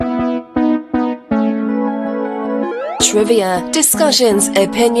trivia, discussions,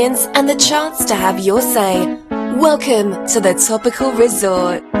 opinions, and the chance to have your say. Welcome to the Topical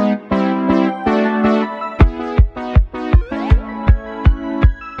Resort.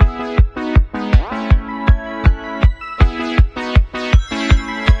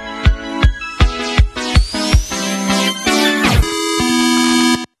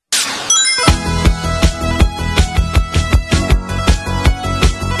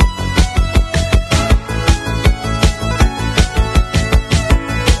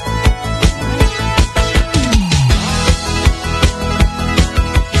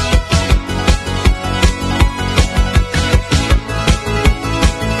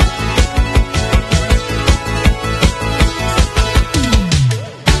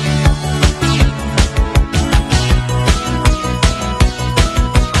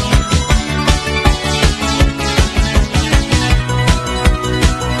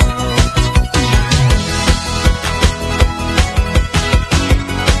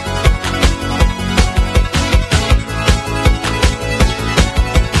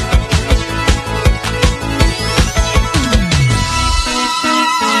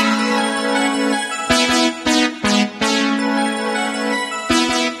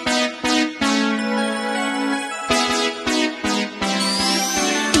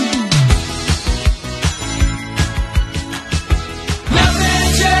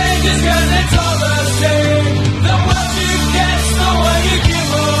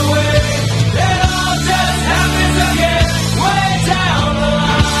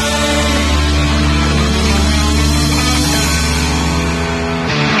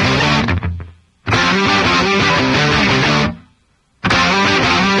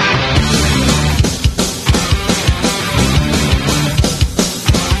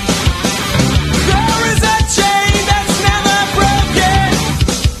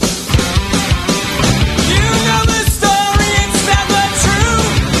 You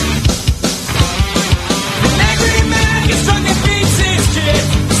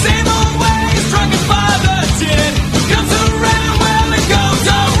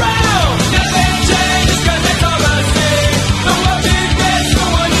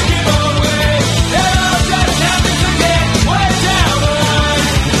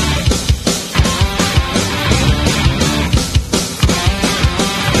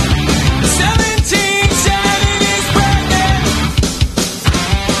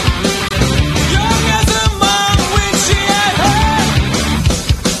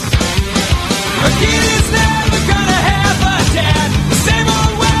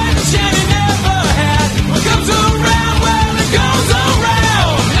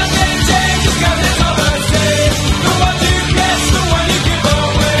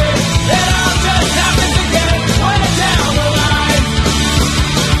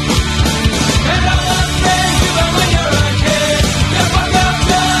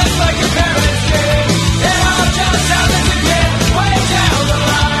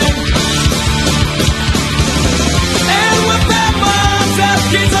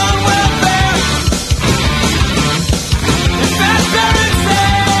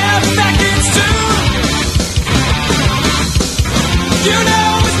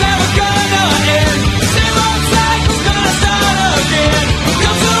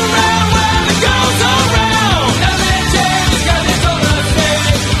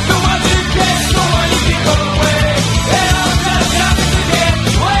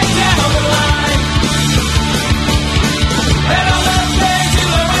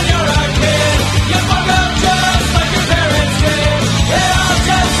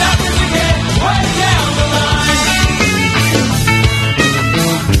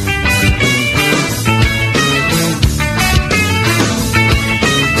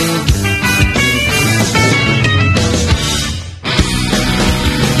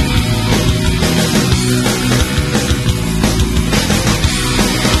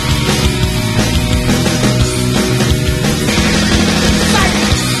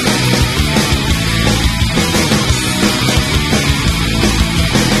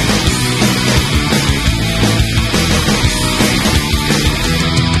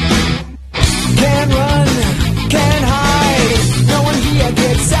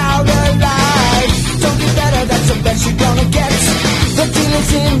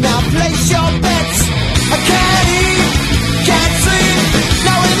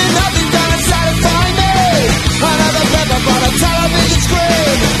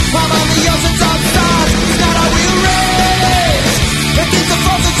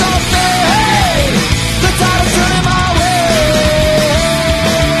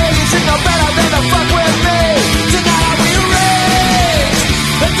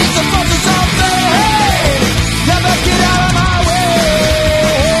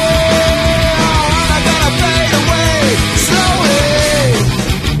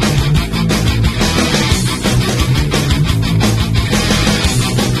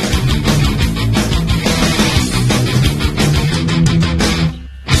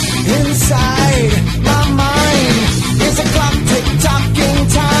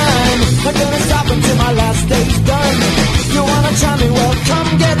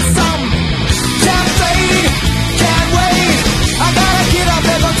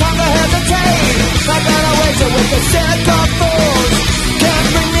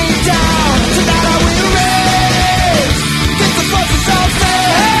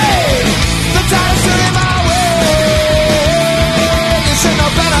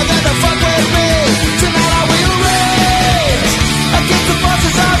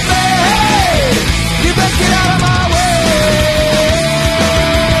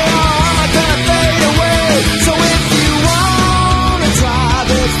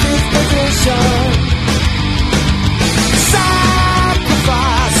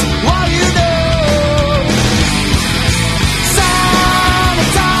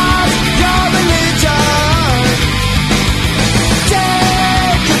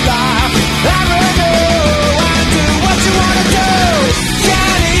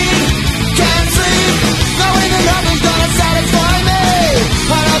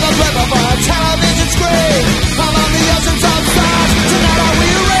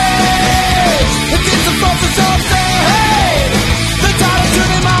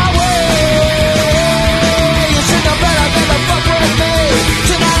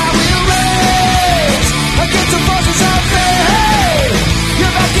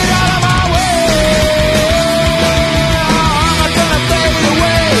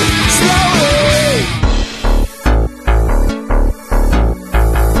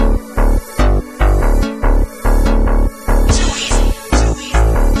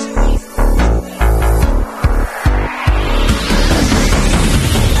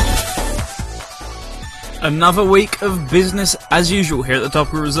Another week of business as usual here at the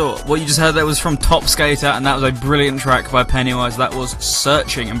Topical Resort. What you just heard there was from Top Skater, and that was a brilliant track by Pennywise. That was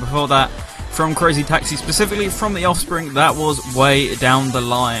Searching, and before that, from Crazy Taxi, specifically from The Offspring, that was Way Down the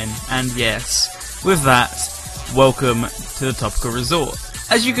Line. And yes, with that, welcome to the Topical Resort.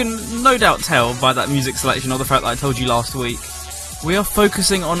 As you can no doubt tell by that music selection or the fact that I told you last week, we are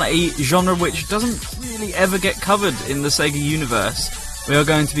focusing on a genre which doesn't really ever get covered in the Sega universe. We are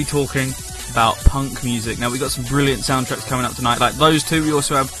going to be talking about punk music. Now, we've got some brilliant soundtracks coming up tonight, like those two. We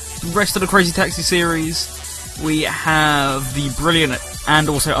also have the rest of the Crazy Taxi series. We have the brilliant and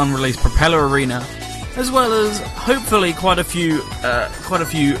also unreleased Propeller Arena, as well as hopefully quite a few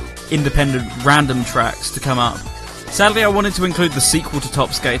independent random tracks to come up. Sadly, I wanted to include the sequel to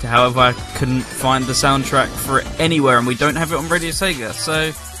Top Skater, however I couldn't find the soundtrack for it anywhere, and we don't have it on Radio Sega,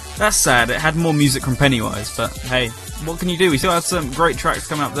 so that's sad. It had more music from Pennywise, but hey, what can you do? We still have some great tracks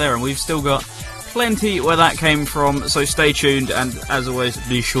coming up there, and we've still got plenty where that came from, so stay tuned, and as always,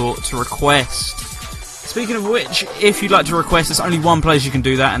 be sure to request. Speaking of which, if you'd like to request, there's only one place you can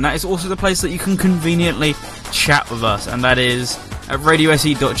do that, and that is also the place that you can conveniently chat with us, and that is at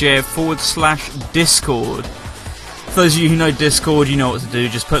radiose.jf/Discord. For those of you who know Discord, you know what to do.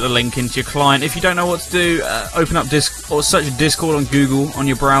 Just put the link into your client. If you don't know what to do, open up or search Discord on Google on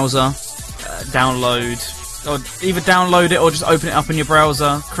your browser, download, or either download it or just open it up in your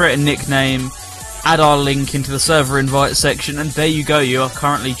browser, create a nickname, add our link into the server invite section, and there you go. You are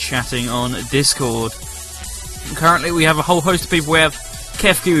currently chatting on Discord. And currently, we have a whole host of people. We have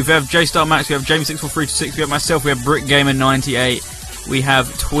Kefki, we have JStarMax, we have James64326, we have myself, we have BrickGamer98. We have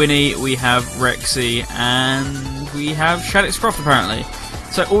Twinny, we have Rexy, and we have Shaddixcroft apparently.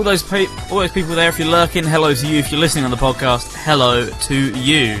 So all those people there, if you're lurking, hello to you. If you're listening on the podcast, hello to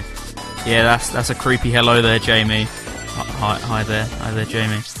you. Yeah, that's a creepy hello there, Jamie. Hi there,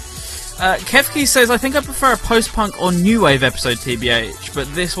 Jamie. Kefki says, I think I prefer a post-punk or new wave episode, TBH,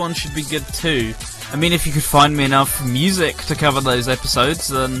 but this one should be good too. I mean, if you could find me enough music to cover those episodes,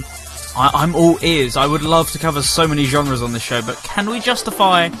 then I'm all ears. I would love to cover so many genres on this show, but can we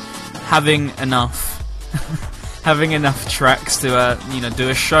justify having enough tracks to do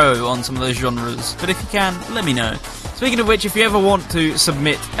a show on some of those genres? But if you can, let me know. Speaking of which, if you ever want to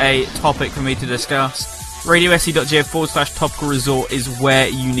submit a topic for me to discuss, radiose.jf/Topical Resort is where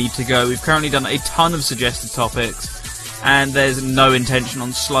you need to go. We've currently done a ton of suggested topics, and there's no intention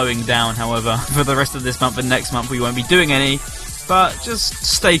on slowing down, however, for the rest of this month and next month we won't be doing any. But just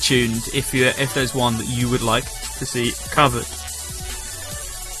stay tuned if there's one that you would like to see covered.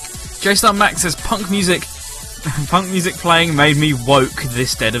 JStarMax says, punk music playing made me woke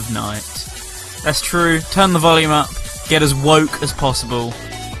this dead of night. That's true. Turn the volume up, get as woke as possible.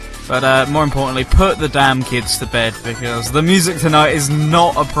 But more importantly, put the damn kids to bed, because the music tonight is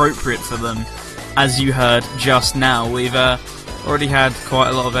not appropriate for them. As you heard just now, we've already had quite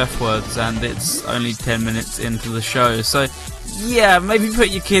a lot of F words, and it's only 10 minutes into the show. So yeah, maybe put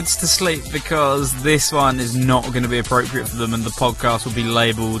your kids to sleep, because this one is not going to be appropriate for them, and the podcast will be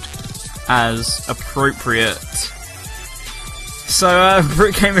labelled as appropriate. So,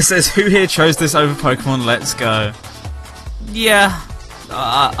 BrickGamer says, who here chose this over Pokemon Let's Go? Yeah,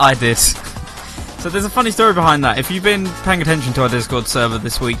 I did. So there's a funny story behind that. If you've been paying attention to our Discord server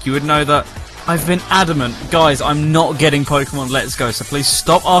this week, you would know that I've been adamant, guys, I'm not getting Pokemon Let's Go, so please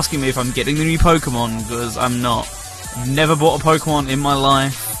stop asking me if I'm getting the new Pokemon, because I'm not. I've never bought a Pokemon in my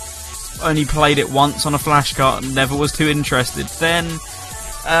life. Only played it once on a flashcard and never was too interested then.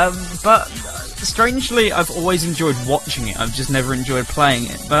 But strangely, I've always enjoyed watching it. I've just never enjoyed playing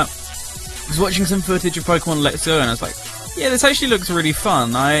it. But I was watching some footage of Pokemon Let's Go and I was like, yeah, this actually looks really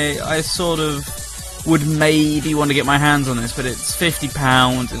fun. I sort of would maybe want to get my hands on this, but it's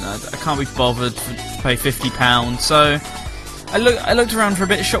 £50 and I can't be bothered to pay £50. So I looked around for a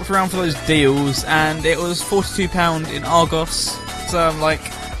bit, shopped around for those deals, and it was £42 in Argos. So I'm like,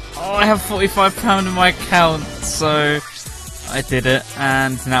 oh, I have £45 in my account, so I did it,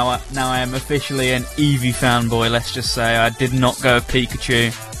 and now I am officially an Eevee fanboy. Let's just say I did not go with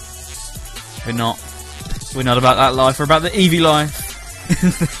Pikachu. We're not about that life. We're about the Eevee life.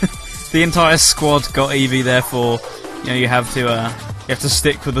 The entire squad got Eevee, therefore, you have to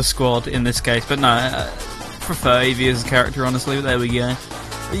stick with the squad in this case. But no, I prefer Eevee as a character, honestly. But there we go.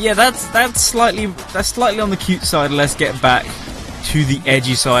 But yeah, that's slightly on the cute side. Let's get back to the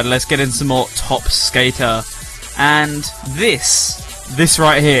edgy side. Let's get into some more Top Skater. And this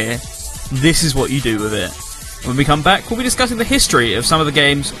right here, this is what you do with it. When we come back, we'll be discussing the history of some of the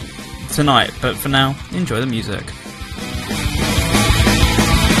games tonight. But for now, enjoy the music.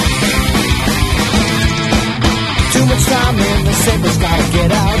 Too much time in the saber's gotta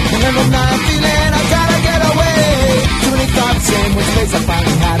get out. And every night I'm feeling I gotta get only thought the same when space I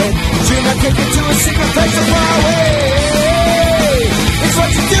finally had it. The dream I take you to a secret place so far away. It's what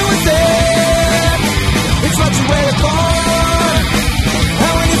you do with it. It's what you waited for.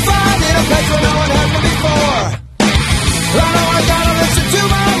 And when you find it, a place where no one has been before. I know I gotta listen to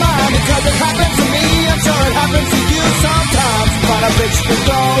my mind because it happens to me. I'm sure it happens to you sometimes. Find a bitch to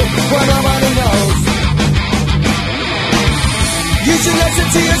go where nobody knows. You should listen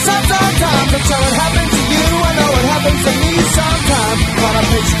to yourself sometimes. I'm sure it happens to you. I know it happens to me sometimes. Find a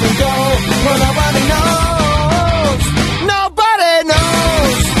bitch to go where nobody knows. Nobody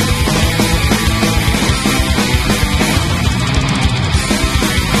knows.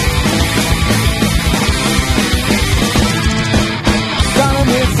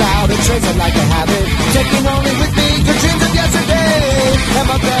 A trace I'd like to have it, taking only with me your dreams of yesterday. And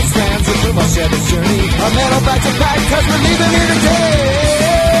my best friends with whom I'll share this journey, a metal back to back, cause we're leaving here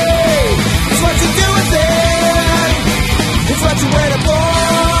today. It's what you do with it. It's what you waited for.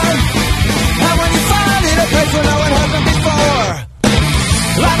 And when you find it, a place where no one has been before.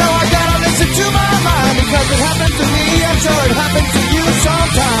 I know I gotta listen to my mind because it happened to me. I'm sure it happens to you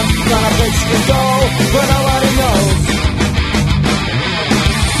sometimes. Got a place you can go where nobody knows.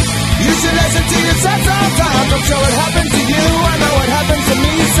 You should listen to yourself sometimes. I'm sure it happened to you. I know it happens to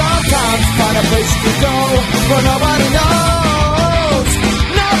me sometimes. Find a place you can go where nobody knows.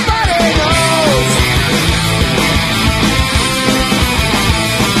 Nobody knows.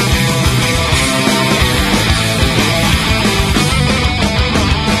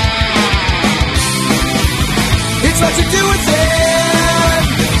 It's what you do with it.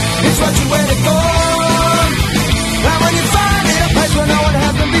 It's what you waited for. And when you find it, a place where no one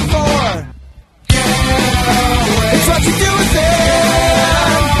has been before. It's what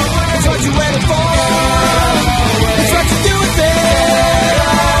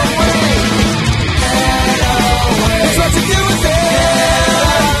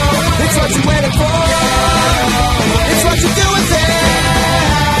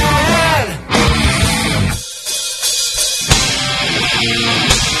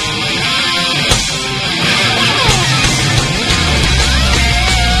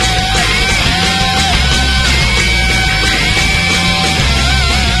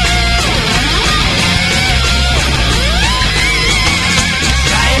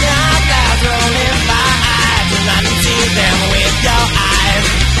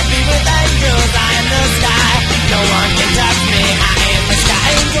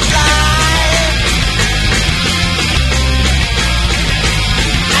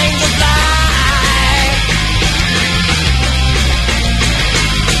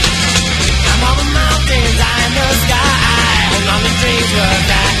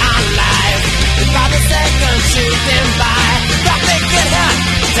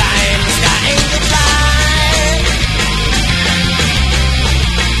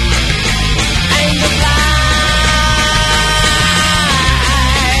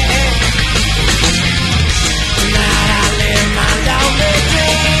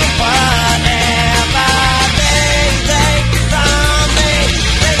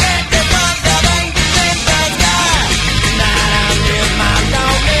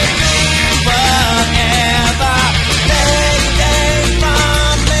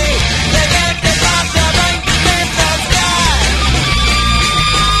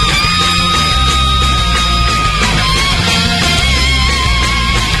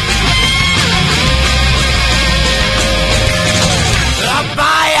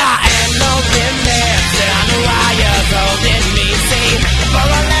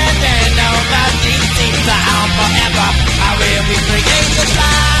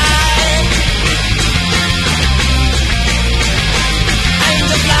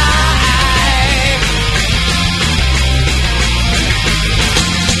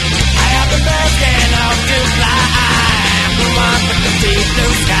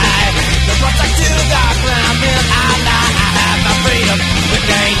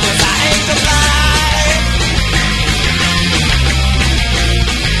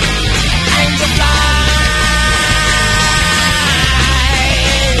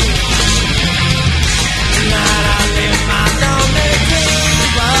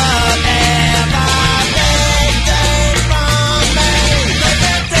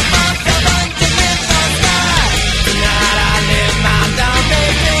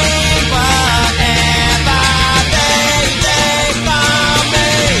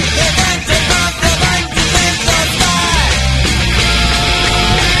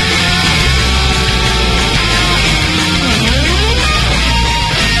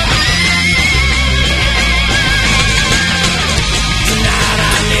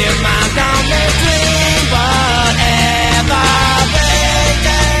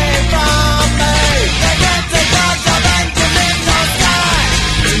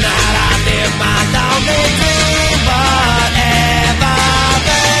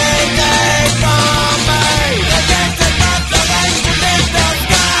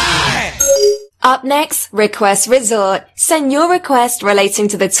Up next, Request Resort. Send your request relating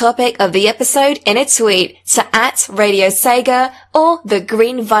to the topic of the episode in a tweet to @RadioSega or the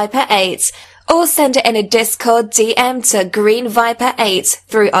Green Viper 8. Or send it in a Discord DM to Green Viper 8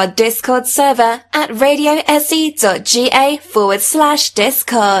 through our Discord server at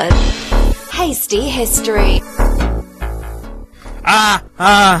radiose.ga/Discord. Hasty History.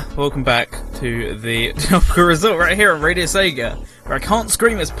 Welcome back to the Topical Resort right here on Radio Sega, where I can't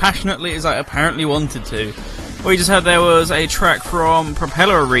scream as passionately as I apparently wanted to. What you just heard there was a track from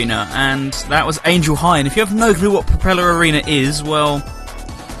Propeller Arena, and that was Angel High. And if you have no clue what Propeller Arena is, well,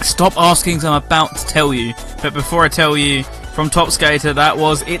 stop asking, because I'm about to tell you. But before I tell you, from Top Skater, that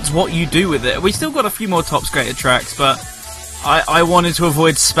was It's What You Do With It. We still got a few more Top Skater tracks, but I wanted to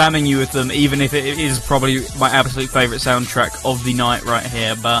avoid spamming you with them, even if it is probably my absolute favourite soundtrack of the night right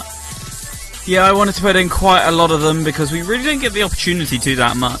here. But yeah, I wanted to put in quite a lot of them, because we really don't get the opportunity to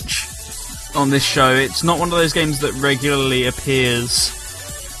that much on this show. It's not one of those games that regularly appears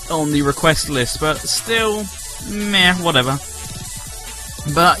on the request list, but still, meh, whatever.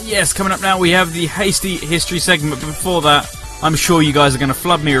 But yes, coming up now we have the Hasty History segment, but before that, I'm sure you guys are going to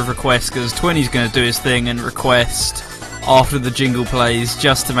flood me with requests, because Twinny's going to do his thing and request after the jingle plays,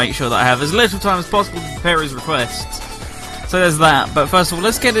 just to make sure that I have as little time as possible to prepare his requests. So there's that, but first of all,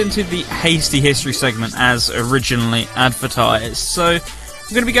 let's get into the Hasty History segment as originally advertised. So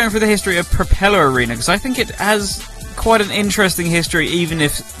I'm going to be going through the history of Propeller Arena, because I think it has quite an interesting history, even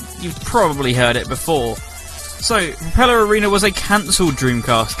if you've probably heard it before. So, Propeller Arena was a cancelled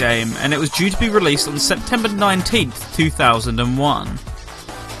Dreamcast game, and it was due to be released on September 19th, 2001.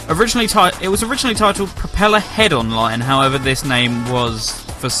 It was originally titled Propeller Head Online, however this name was,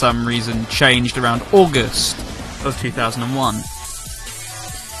 for some reason, changed around August of 2001.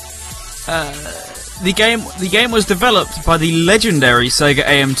 The game was developed by the legendary Sega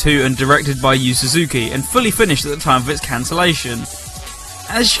AM2 and directed by Yu Suzuki, and fully finished at the time of its cancellation.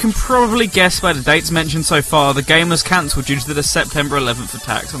 As you can probably guess by the dates mentioned so far, the game was cancelled due to the September 11th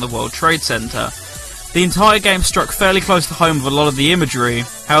attacks on the World Trade Center. The entire game struck fairly close to home with a lot of the imagery,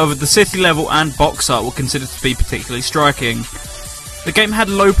 however the city level and box art were considered to be particularly striking. The game had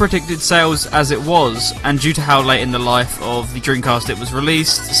low predicted sales as it was, and due to how late in the life of the Dreamcast it was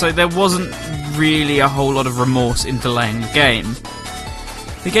released, so there wasn't really a whole lot of remorse in delaying the game.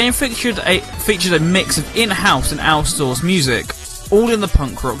 The game featured a mix of in-house and outsourced music, all in the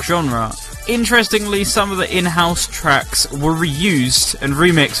punk rock genre. Interestingly, some of the in-house tracks were reused and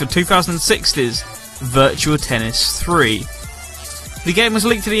remixed for 2006's Virtua Tennis 3. The game was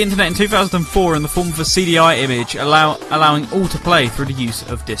leaked to the internet in 2004 in the form of a CDI image, allowing all to play through the use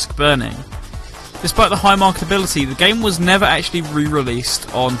of disc burning. Despite the high marketability, the game was never actually re-released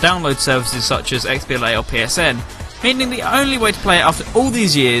on download services such as XBLA or PSN, meaning the only way to play it after all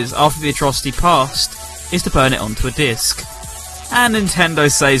these years, after the atrocity passed, is to burn it onto a disc. And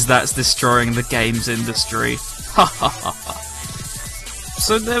Nintendo says that's destroying the games industry. Ha ha ha ha.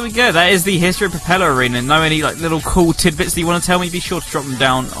 So there we go, that is the history of Propeller Arena. Know any little cool tidbits that you want to tell me, be sure to drop them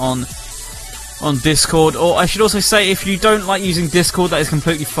down on Discord. Or I should also say, if you don't like using Discord, that is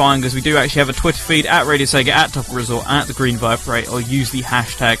completely fine, because we do actually have a Twitter feed at Radio Sega, at Topical Resort, at the Green Viper 8, or use the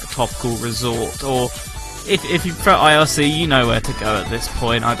hashtag Topical Resort. Or if you prefer IRC, you know where to go at this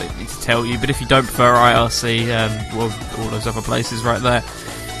point. I don't need to tell you, but if you don't prefer IRC, well, all those other places right there.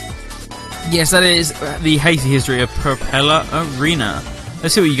 Yes, that is the hasty history of Propeller Arena.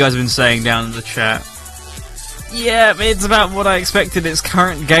 Let's see what you guys have been saying down in the chat. Yeah, it's about what I expected. It's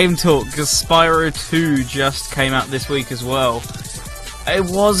current game talk, because Spyro 2 just came out this week as well. I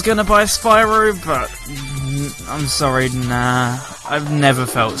was gonna buy Spyro, but I'm sorry, nah. I've never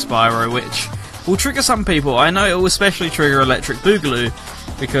felt Spyro, which will trigger some people. I know it will especially trigger Electric Boogaloo,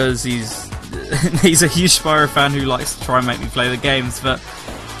 because he's a huge Spyro fan who likes to try and make me play the games, but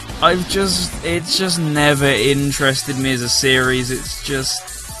it's just never interested me as a series. It's just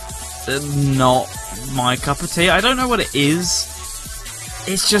not my cup of tea. I don't know what it is.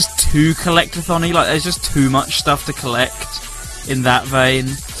 It's just too collectathon-y. There's just too much stuff to collect in that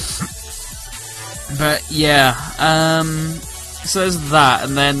vein. But yeah, so there's that,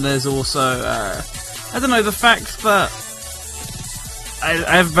 and then there's also I don't know, the fact that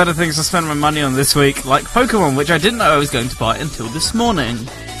I have better things to spend my money on this week, like Pokemon, which I didn't know I was going to buy until this morning.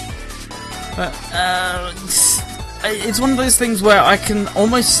 But it's one of those things where I can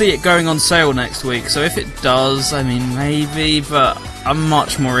almost see it going on sale next week, so if it does, I mean, maybe, but I'm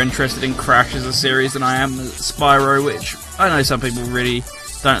much more interested in Crash as a series than I am Spyro, which I know some people really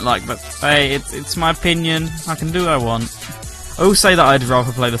don't like, but hey, it's my opinion. I can do what I want. I will say that I'd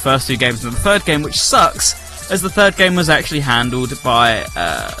rather play the first two games than the third game, which sucks, as the third game was actually handled by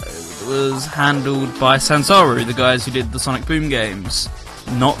Sanzaru, the guys who did the Sonic Boom games.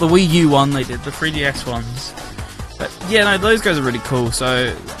 Not the Wii U one, they did the 3DS ones. But yeah, no, those guys are really cool,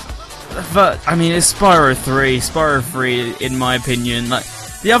 so... But, I mean, it's Spyro 3. Spyro 3, in my opinion, like,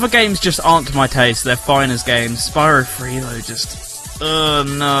 the other games just aren't to my taste, they're fine as games. Spyro 3, though, just...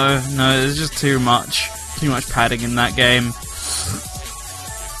 no, there's just too much padding in that game.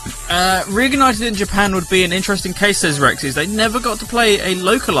 Reignited in Japan would be an interesting case, says Rexys. They never got to play a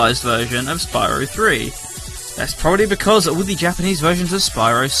localized version of Spyro 3. That's probably because all the Japanese versions of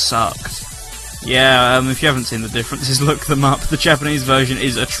Spyro sucked. Yeah, if you haven't seen the differences, look them up. The Japanese version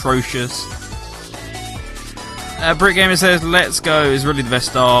is atrocious. Brick Gamer says, Let's Go is really the best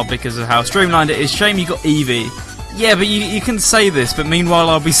star because of how streamlined it is. Shame you got Eevee. Yeah, but you can say this, but meanwhile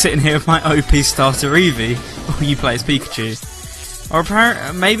I'll be sitting here with my OP starter Eevee. Or you play as Pikachu. Or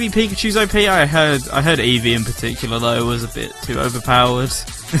maybe Pikachu's OP. I heard Eevee in particular though was a bit too overpowered.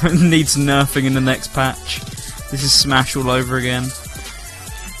 Needs nerfing in the next patch. This is Smash all over again.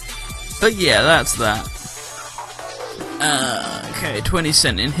 But yeah, that's that. Okay, 20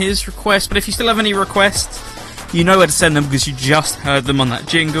 sent in his request. But if you still have any requests, you know where to send them because you just heard them on that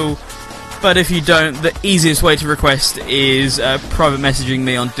jingle. But if you don't, the easiest way to request is private messaging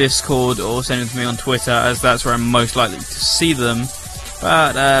me on Discord or sending them to me on Twitter, as that's where I'm most likely to see them.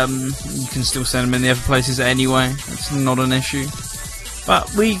 But you can still send them in the other places anyway. It's not an issue.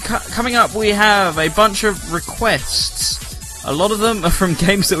 But coming up, we have a bunch of requests. A lot of them are from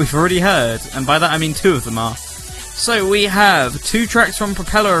games that we've already heard, and by that I mean 2 of them are. So we have 2 tracks from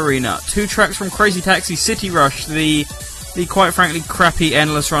Propeller Arena, 2 tracks from Crazy Taxi City Rush, the quite frankly crappy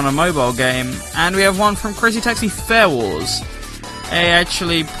Endless Runner mobile game, and we have 1 from Crazy Taxi Fair Wars, a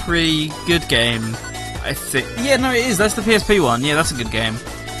actually pretty good game, I think. Yeah, no, it is. That's the PSP one. Yeah, that's a good game.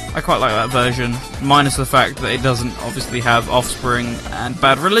 I quite like that version, minus the fact that it doesn't obviously have Offspring and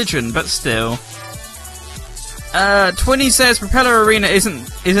Bad Religion, but still. 20 says Propeller Arena isn't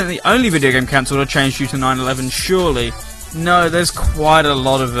the only video game cancelled or changed due to 9/11, surely. No, there's quite a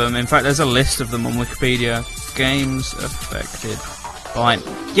lot of them. In fact, there's a list of them on Wikipedia. Games affected by...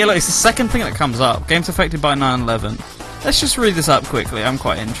 Yeah, look, it's the second thing that comes up. Games affected by 9/11. Let's just read this up quickly. I'm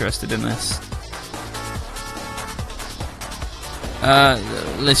quite interested in this.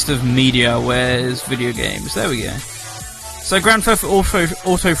 List of media. Where's video games? There we go. So Grand Theft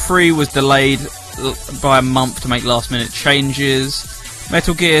Auto 3 was delayed by a month to make last-minute changes.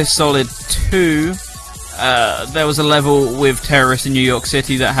 Metal Gear Solid 2, there was a level with terrorists in New York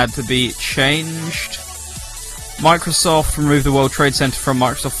City that had to be changed. Microsoft removed the World Trade Center from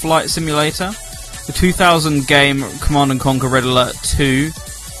Microsoft Flight Simulator. The 2000 game Command & Conquer Red Alert 2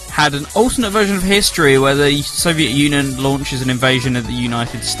 had an alternate version of history where the Soviet Union launches an invasion of the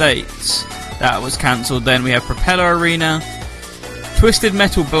United States. That was cancelled. Then we have Propeller Arena. Twisted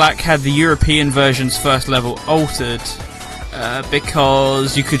Metal Black had the European version's first level altered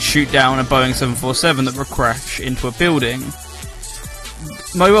because you could shoot down a Boeing 747 that would crash into a building.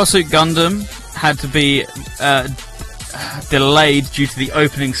 Mobile Suit Gundam had to be delayed due to the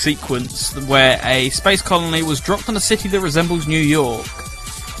opening sequence where a space colony was dropped on a city that resembles New York.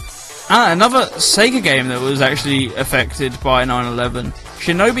 Another Sega game that was actually affected by 9/11.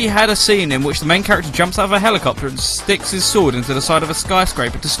 Shinobi had a scene in which the main character jumps out of a helicopter and sticks his sword into the side of a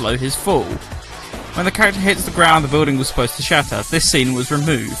skyscraper to slow his fall. When the character hits the ground, the building was supposed to shatter. This scene was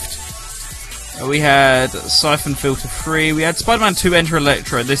removed. We had Siphon Filter 3. We had Spider-Man 2 Enter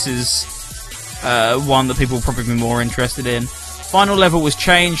Electra. This is one that people will probably be more interested in. Final level was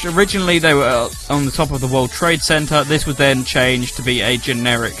changed. Originally they were on the top of the World Trade Center. This was then changed to be a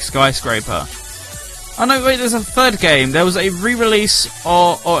generic skyscraper. Oh no, wait, there's a third game. There was a re-release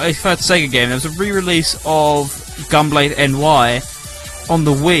or a third Sega game. There was a re-release of Gunblade NY on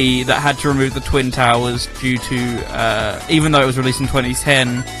the Wii that had to remove the Twin Towers due to, even though it was released in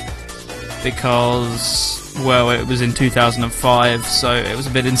 2010, because, well, it was in 2005, so it was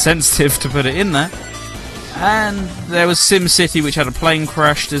a bit insensitive to put it in there. And there was SimCity, which had a plane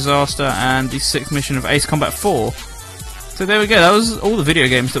crash disaster, and the 6th mission of Ace Combat 4. So there we go, that was all the video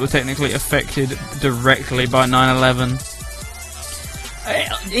games that were technically affected directly by 9/11.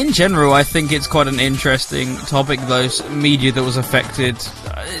 In general, I think it's quite an interesting topic, those media that was affected.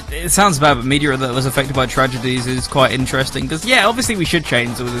 It sounds bad, but media that was affected by tragedies is quite interesting, because, yeah, obviously we should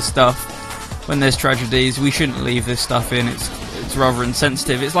change all this stuff when there's tragedies. We shouldn't leave this stuff in, it's rather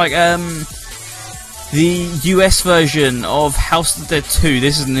insensitive. It's like, the US version of House of the Dead 2,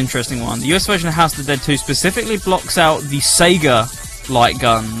 this is an interesting one. The US version of House of the Dead 2 specifically blocks out the Sega light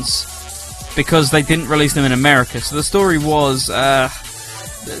guns because they didn't release them in America. So the story was,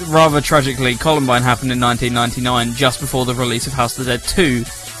 rather tragically, Columbine happened in 1999, just before the release of House of the Dead 2.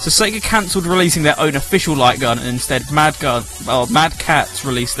 So Sega cancelled releasing their own official light gun, and instead Mad Catz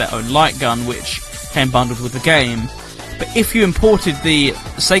released their own light gun, which came bundled with the game. But if you imported the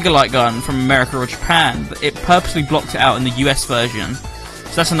Sega light gun from America or Japan, it purposely blocked it out in the US version.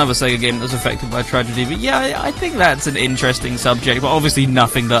 So that's another Sega game that was affected by tragedy. But yeah, I think that's an interesting subject, but obviously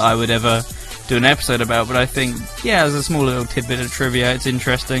nothing that I would ever do an episode about. But I think, yeah, as a small little tidbit of trivia, it's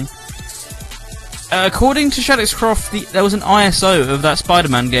interesting. According to Shaddix Croft, there was an ISO of that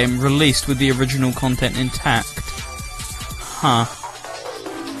Spider-Man game released with the original content intact. Huh.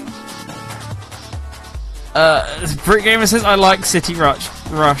 Brick Gamer says, I like City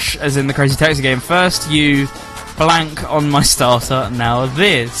Rush, as in the Crazy Taxi game. First you blank on my starter, now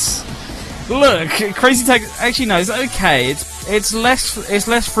this. Look, Crazy Taxi, actually no, it's okay. It's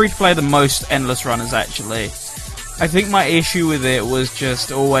less free to play than most endless runners, actually. I think my issue with it was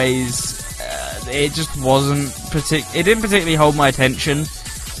just always, it just wasn't it didn't particularly hold my attention.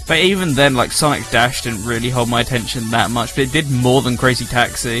 But even then, like, Sonic Dash didn't really hold my attention that much, but it did more than Crazy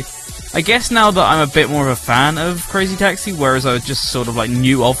Taxi. I guess now that I'm a bit more of a fan of Crazy Taxi, whereas I was just sort of like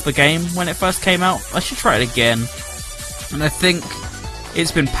new of the game when it first came out, I should try it again. And I think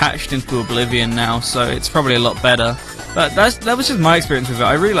it's been patched into oblivion now, so it's probably a lot better. But that was just my experience with it.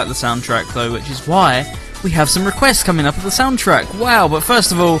 I really like the soundtrack though, which is why we have some requests coming up at the soundtrack. Wow, but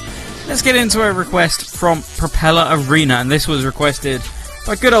first of all, let's get into a request from Propeller Arena, and this was requested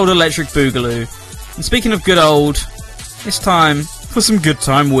by good old Electric Boogaloo. And speaking of good old, it's time for some good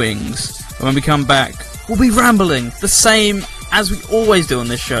time wings. And when we come back, we'll be rambling, the same as we always do on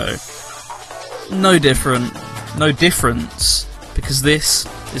this show. No difference, because this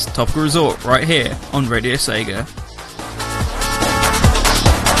is Topical Resort right here on Radio Sega.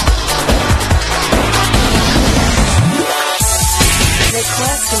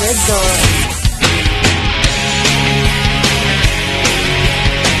 Request Resort.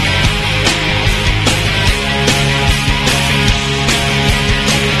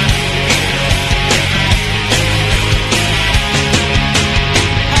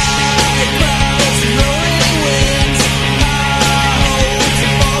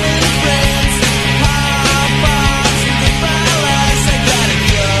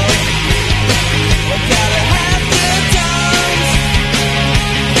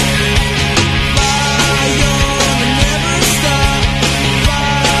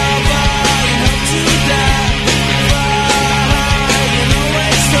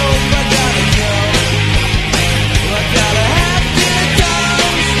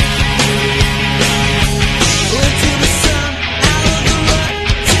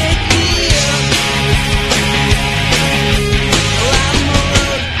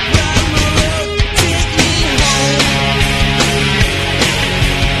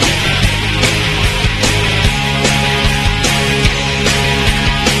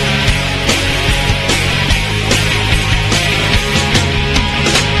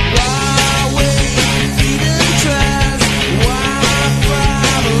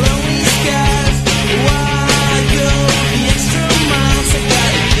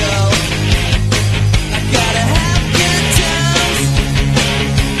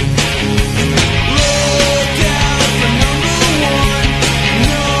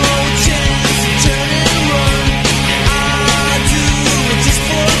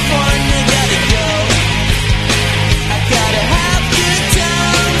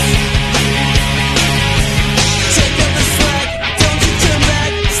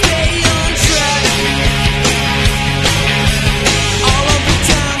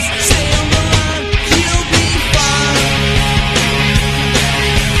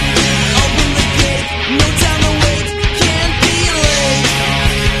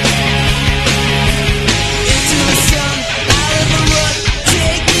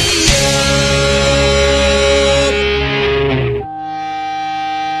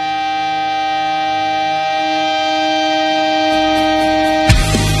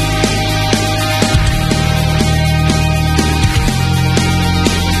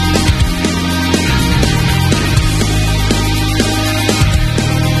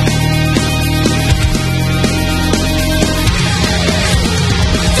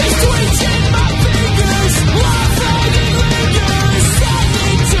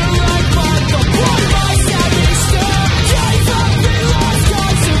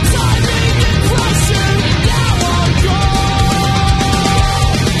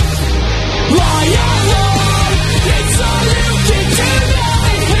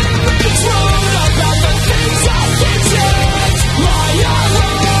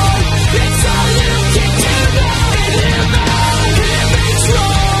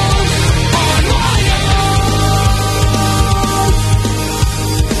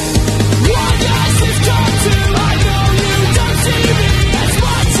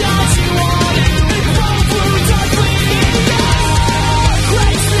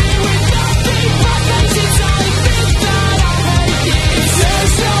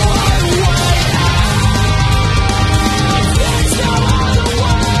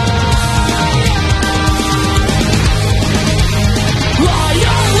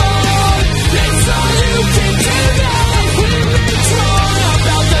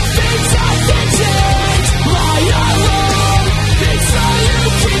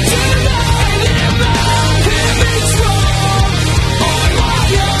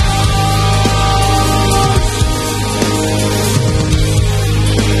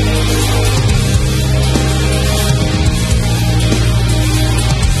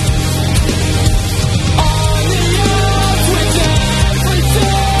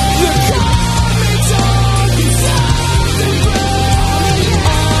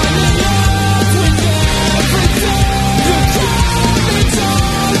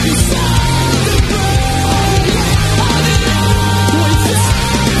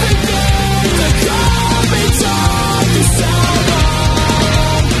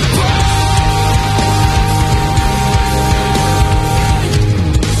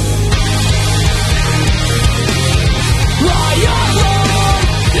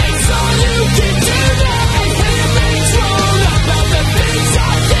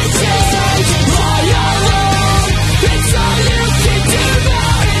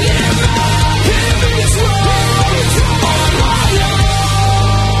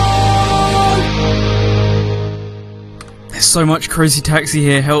 so much Crazy Taxi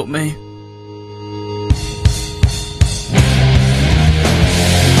here, help me.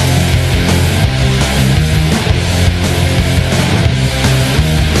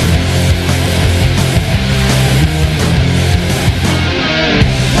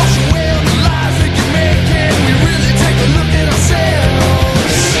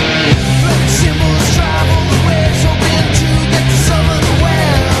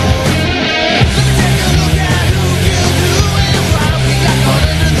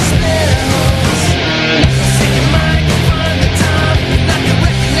 Spell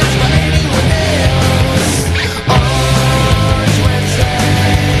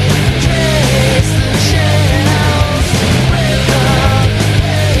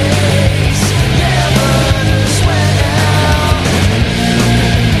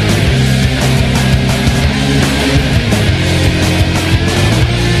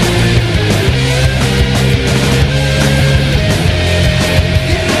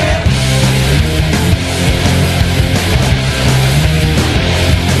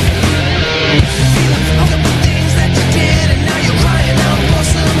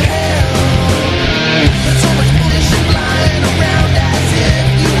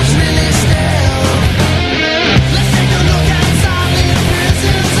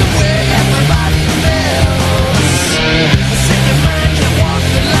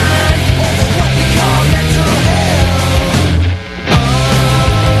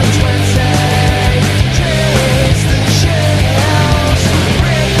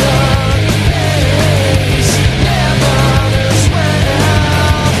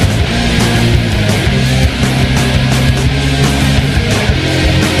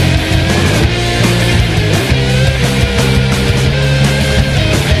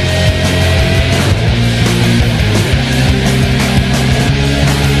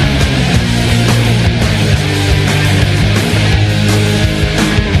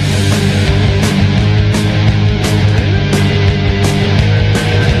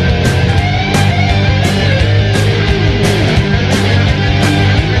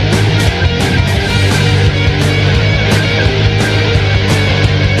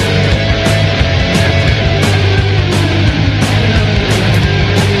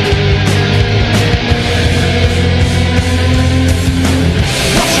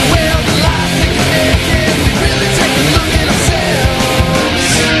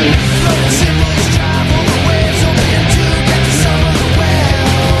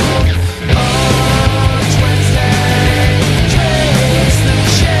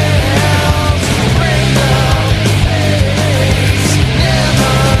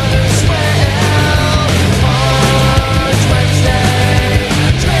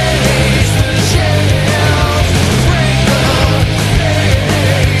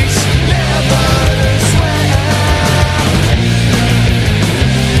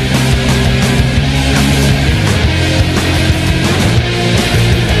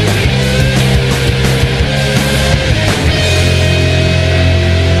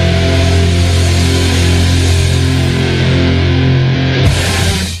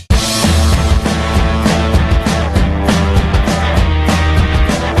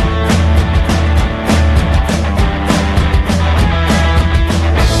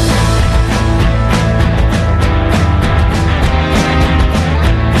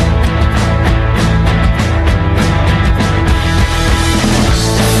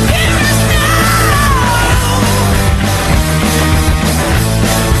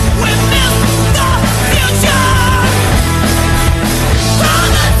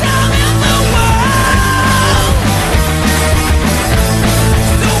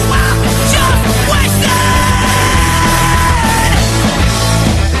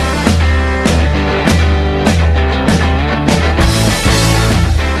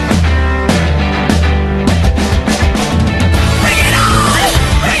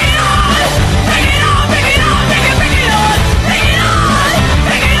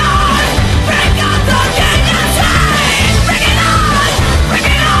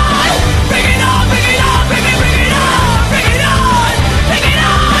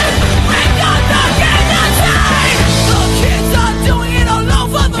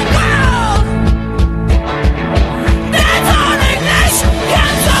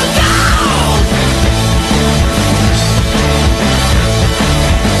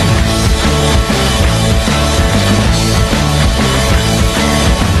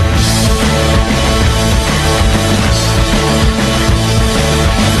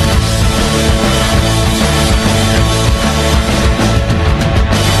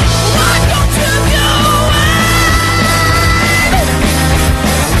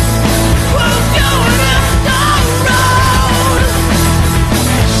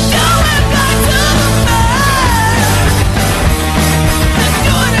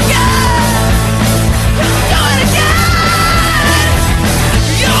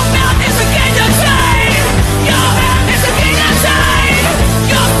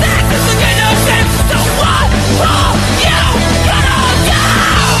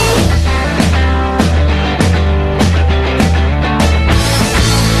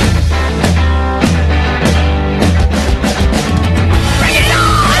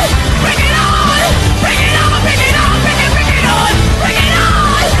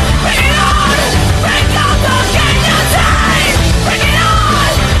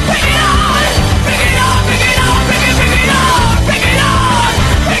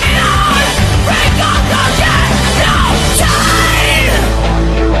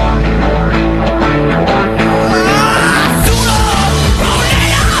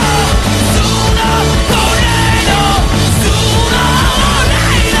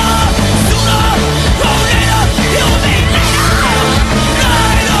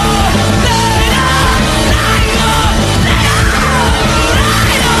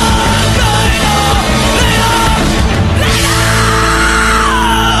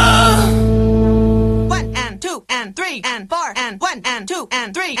 1 and 2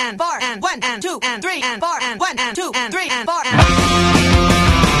 and 3 and 4 and 1 and 2 and 3 and 4 and 1 and 2 and 3 and 4 and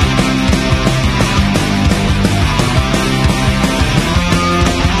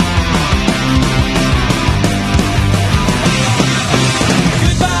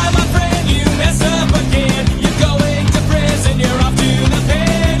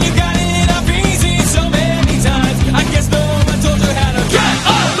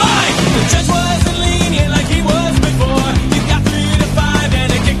Judge wasn't lenient like he was before. You got 3 to 5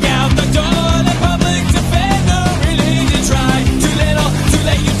 and a kick out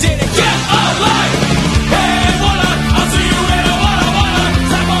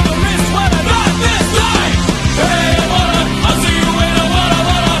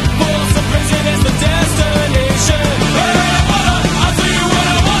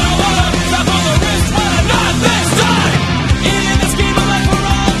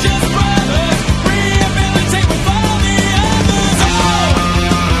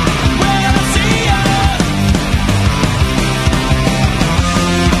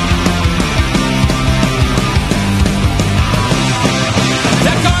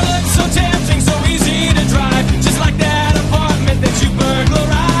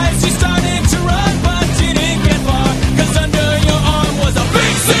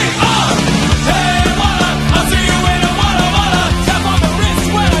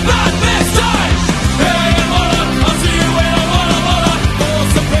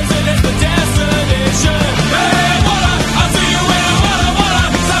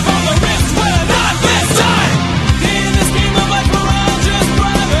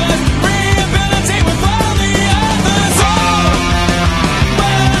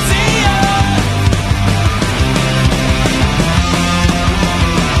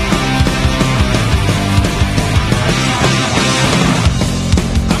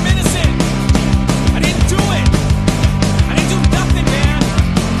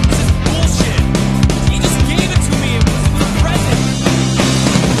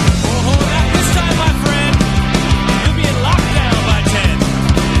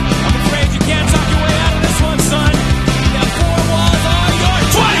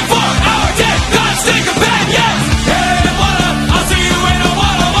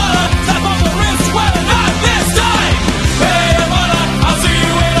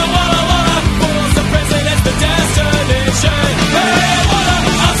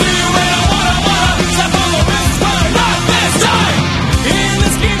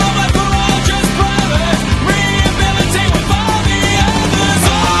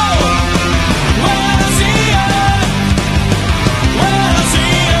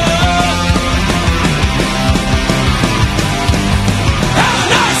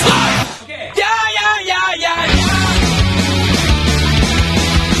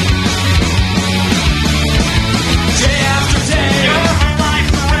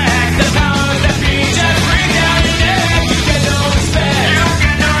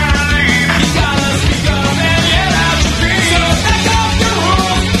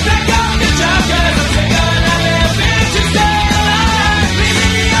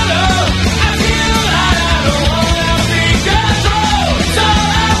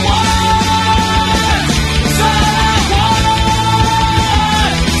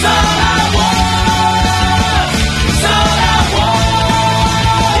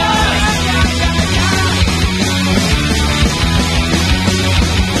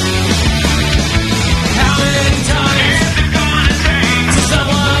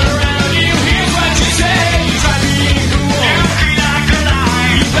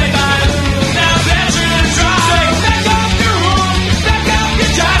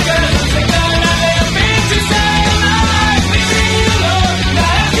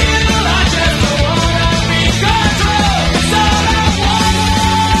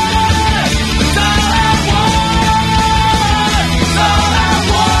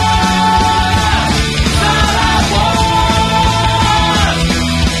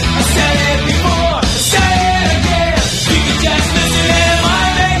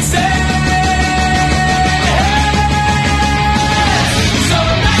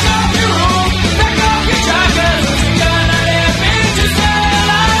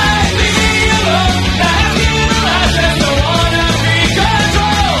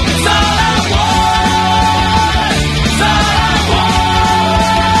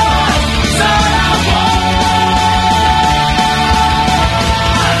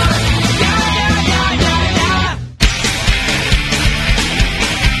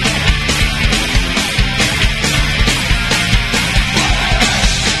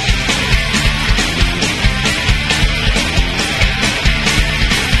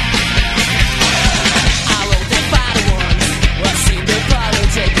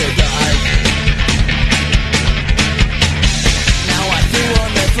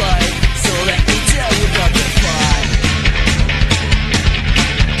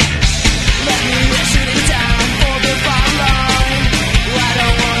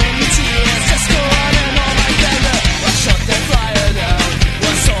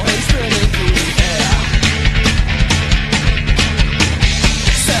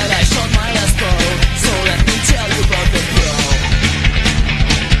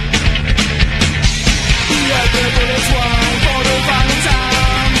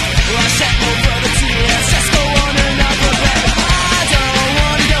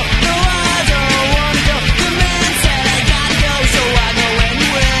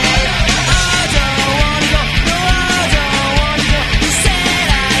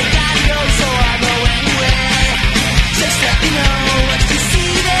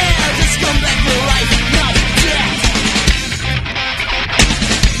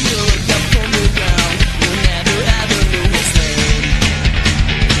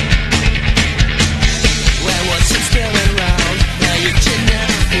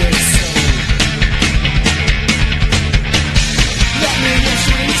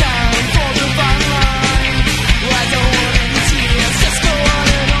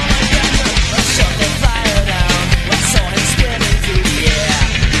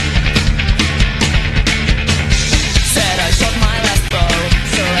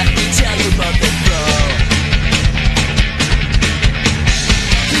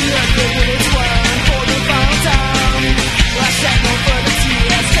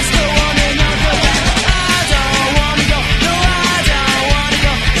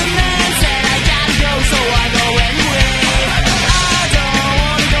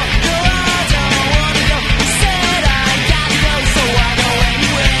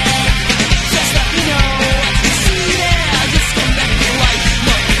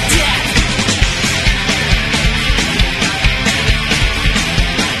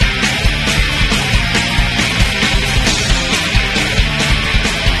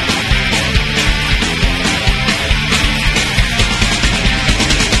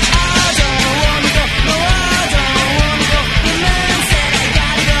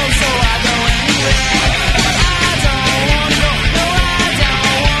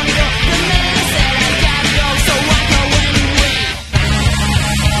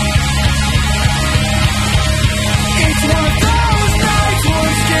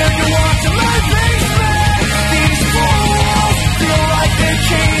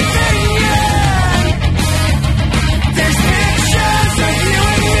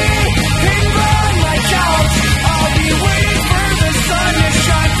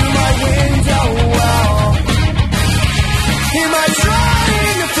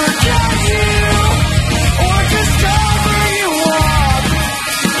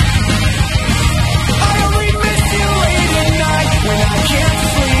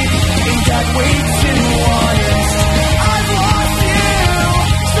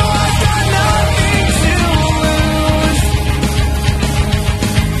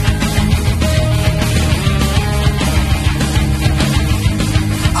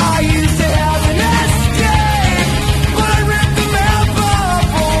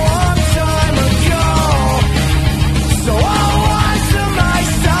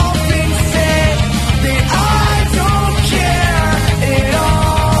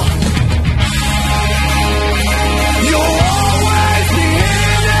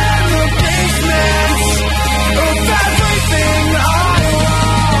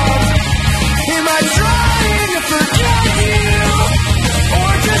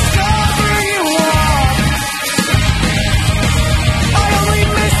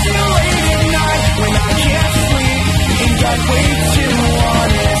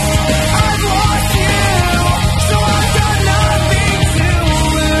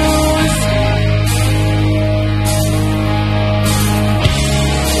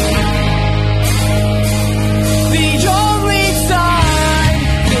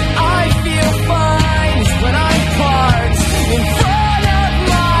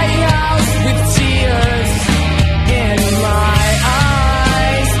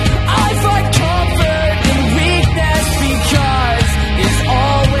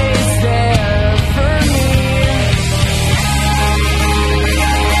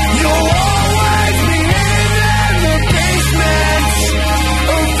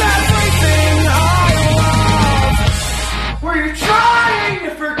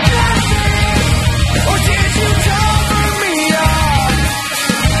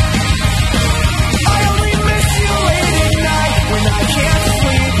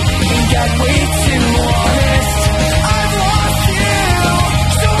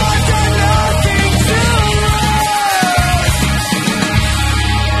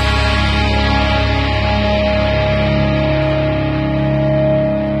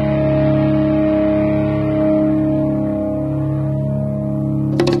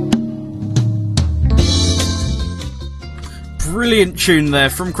brilliant tune there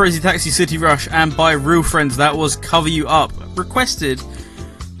from Crazy Taxi City Rush and by Real Friends. That was Cover You Up, requested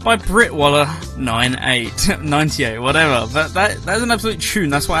by Britwaller98, whatever. That's an absolute tune.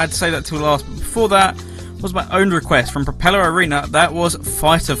 That's why I had to say that till last. But before that was my own request from Propeller Arena. That was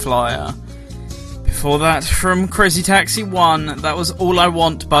Fighter Flyer. Before that, from Crazy Taxi 1, that was All I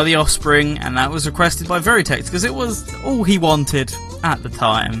Want by The Offspring, and that was requested by Veritex because it was all he wanted at the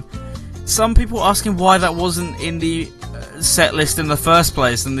time. Some people asking why that wasn't in the set list in the first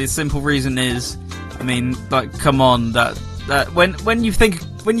place, and the simple reason is, I mean, like, come on, that when you think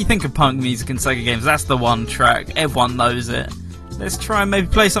of punk music and Sega games, that's the one track. Everyone knows it. Let's try and maybe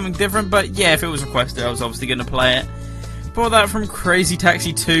play something different, but yeah, if it was requested, I was obviously going to play it. Before that, from Crazy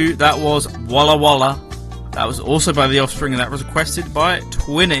Taxi 2, that was Walla Walla. That was also by The Offspring, and that was requested by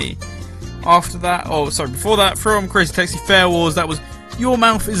Twinny. Before that, from Crazy Taxi Fair Wars, that was Your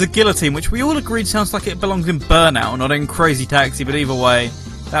Mouth is a Guillotine, which we all agreed sounds like it belongs in Burnout, not in Crazy Taxi, but either way,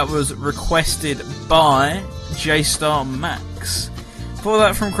 that was requested by J-Star Max. Before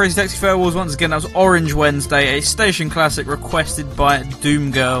that, from Crazy Taxi Fair Wars, once again, that was Orange Wednesday, a station classic requested by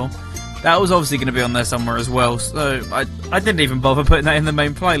Doom Girl. That was obviously going to be on there somewhere as well, so I didn't even bother putting that in the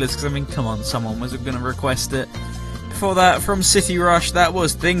main playlist, because I mean, come on, someone was going to request it. Before that, from City Rush, that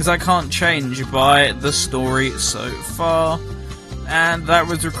was Things I Can't Change by The Story So Far. And that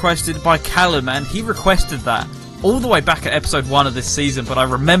was requested by Callum, and he requested that all the way back at episode 1 of this season, but I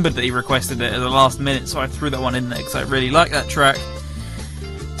remembered that he requested it at the last minute, so I threw that one in there, because I really like that track.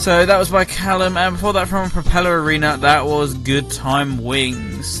 So that was by Callum, and before that, from Propeller Arena, that was Good Time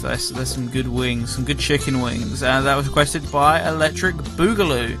Wings. There's some good wings, some good chicken wings, and that was requested by Electric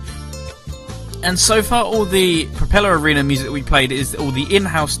Boogaloo. And so far, all the Propeller Arena music that we played is all the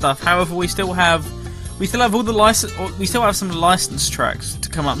in-house stuff. However, we still have all the license, or we still have some licensed tracks to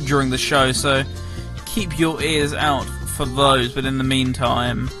come up during the show. So keep your ears out for those. But in the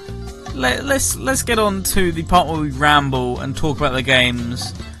meantime, let's get on to the part where we ramble and talk about the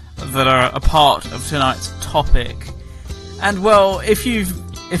games that are a part of tonight's topic. And well, if you've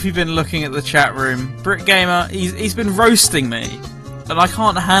been looking at the chat room, Brit Gamer, he's been roasting me, and I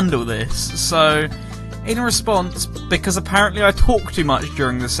can't handle this. So in response, because apparently I talk too much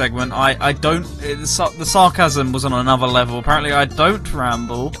during this segment, the sarcasm was on another level. Apparently I don't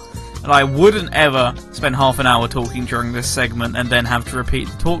ramble, and I wouldn't ever spend half an hour talking during this segment and then have to repeat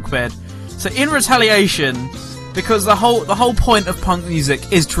the talk bed. So in retaliation, because the whole point of punk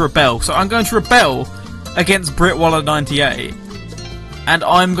music is to rebel, so I'm going to rebel against Britwaller98, and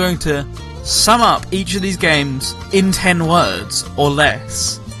I'm going to sum up each of these games in 10 words or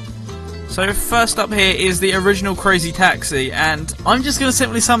less. So first up here is the original Crazy Taxi, and I'm just going to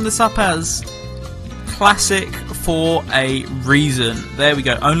simply sum this up as classic for a reason. There we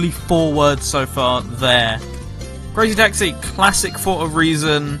go, only 4 words so far there. Crazy Taxi, classic for a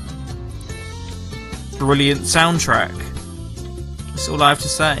reason. Brilliant soundtrack. That's all I have to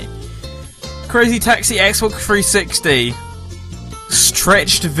say. Crazy Taxi Xbox 360.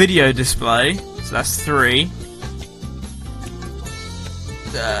 Stretched video display. So that's 3.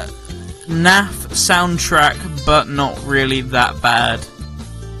 Naff soundtrack, but not really that bad.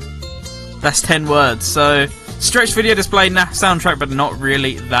 That's 10 words. So, stretched video display, naff soundtrack, but not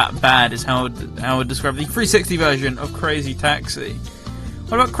really that bad is how I would describe the 360 version of Crazy Taxi.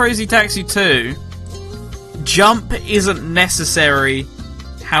 What about Crazy Taxi 2? Jump isn't necessary,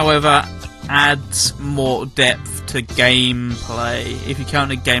 however, adds more depth to gameplay. If you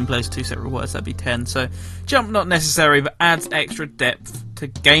counted gameplay as 2 separate words, that'd be 10. So, jump not necessary, but adds extra depth to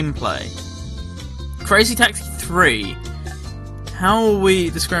gameplay. Crazy Taxi 3. How will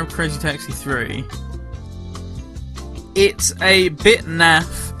we describe Crazy Taxi 3? It's a bit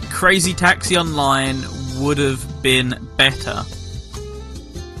naff. Crazy Taxi Online would have been better.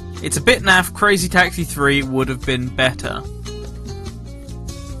 It's a bit naff. Crazy Taxi 3 would have been better.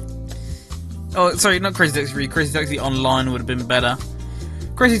 Oh, sorry, not Crazy Taxi 3. Crazy Taxi Online would have been better.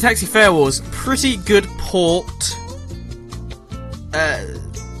 Crazy Taxi Fair Wars, pretty good port.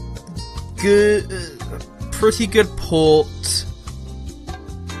 Pretty good port.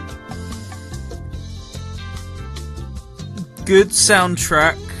 Good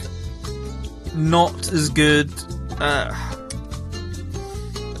soundtrack. Not as good.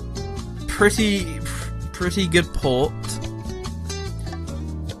 Pretty good port.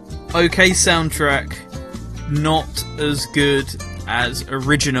 Okay soundtrack. Not as good as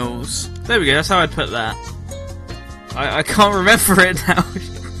originals. There we go, that's how I'd put that. I can't remember it now.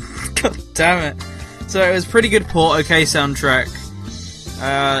 God damn it. So it was pretty good port, okay soundtrack.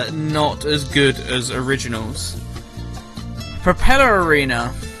 Not as good as originals. Propeller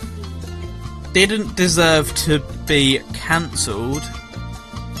Arena. didn't deserve to be cancelled.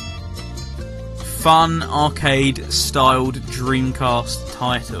 Fun arcade-styled Dreamcast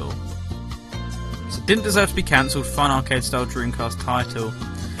title. So didn't deserve to be cancelled. Fun arcade-styled Dreamcast title.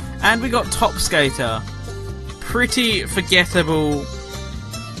 And we got Top Skater. Pretty forgettable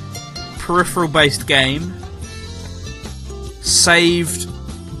peripheral-based game. Saved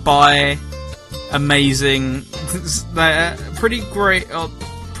by amazing... pretty great...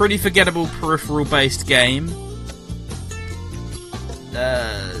 pretty forgettable peripheral-based game.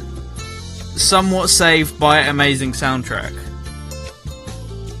 Somewhat saved by amazing soundtrack.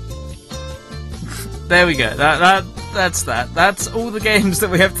 There we go. That's that. That's all the games that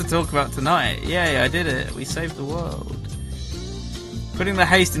we have to talk about tonight. Yay, I did it. We saved the world. Putting the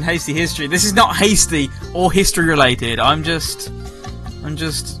haste in hasty history. This is not hasty or history related. I'm just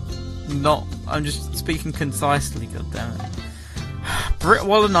speaking concisely, goddammit.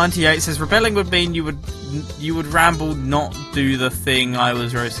 Britwaller98 says rebelling would mean you would ramble, not do the thing I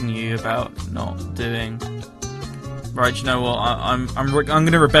was roasting you about not doing. Right, you know what? I'm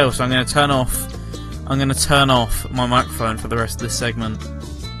going to rebel, so I'm going to turn off my microphone for the rest of this segment.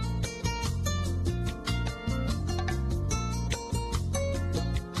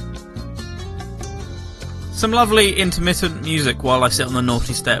 Some lovely intermittent music while I sit on the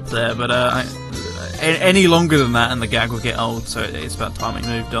naughty step there, but any longer than that and the gag will get old, so it's about time we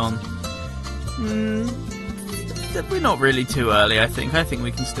moved on. We're not really too early, I think. I think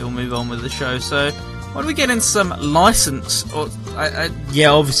we can still move on with the show, so why don't we get into some license, or...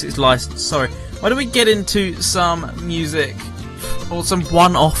 yeah, obviously it's licensed, sorry. Why don't we get into some music, or some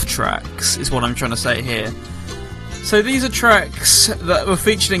one-off tracks, is what I'm trying to say here. So these are tracks that were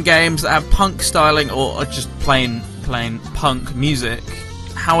featured in games that have punk styling, or are just plain punk music.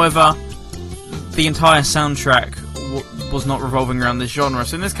 However, the entire soundtrack was not revolving around this genre.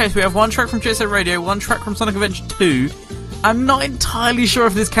 So in this case we have one track from Jet Set Radio, one track from Sonic Adventure 2. I'm not entirely sure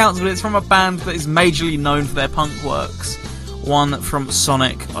if this counts, but it's from a band that is majorly known for their punk works. One from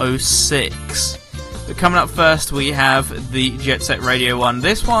Sonic 06. But coming up first we have the Jet Set Radio one.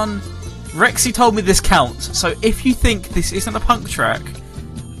 This one, Rexy told me this counts, so if you think this isn't a punk track,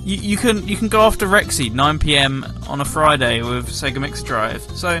 you can go after Rexy 9 PM on a Friday with Sega Mix Drive.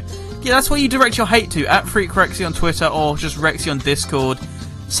 So yeah, that's what you direct your hate to, at FreakRexy on Twitter or just Rexy on Discord.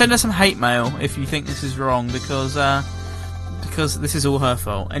 Send us some hate mail if you think this is wrong, because this is all her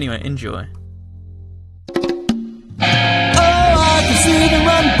fault. Anyway, enjoy. Oh, I can see them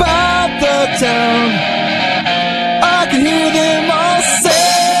run by the town. I can hear them all sing.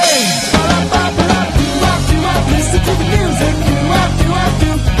 Listen to the music.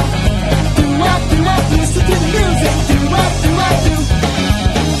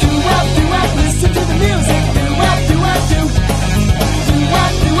 Listen to the music. Listen to the music.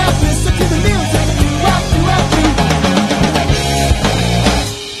 Listen to the music.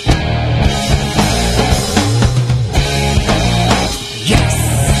 Yes.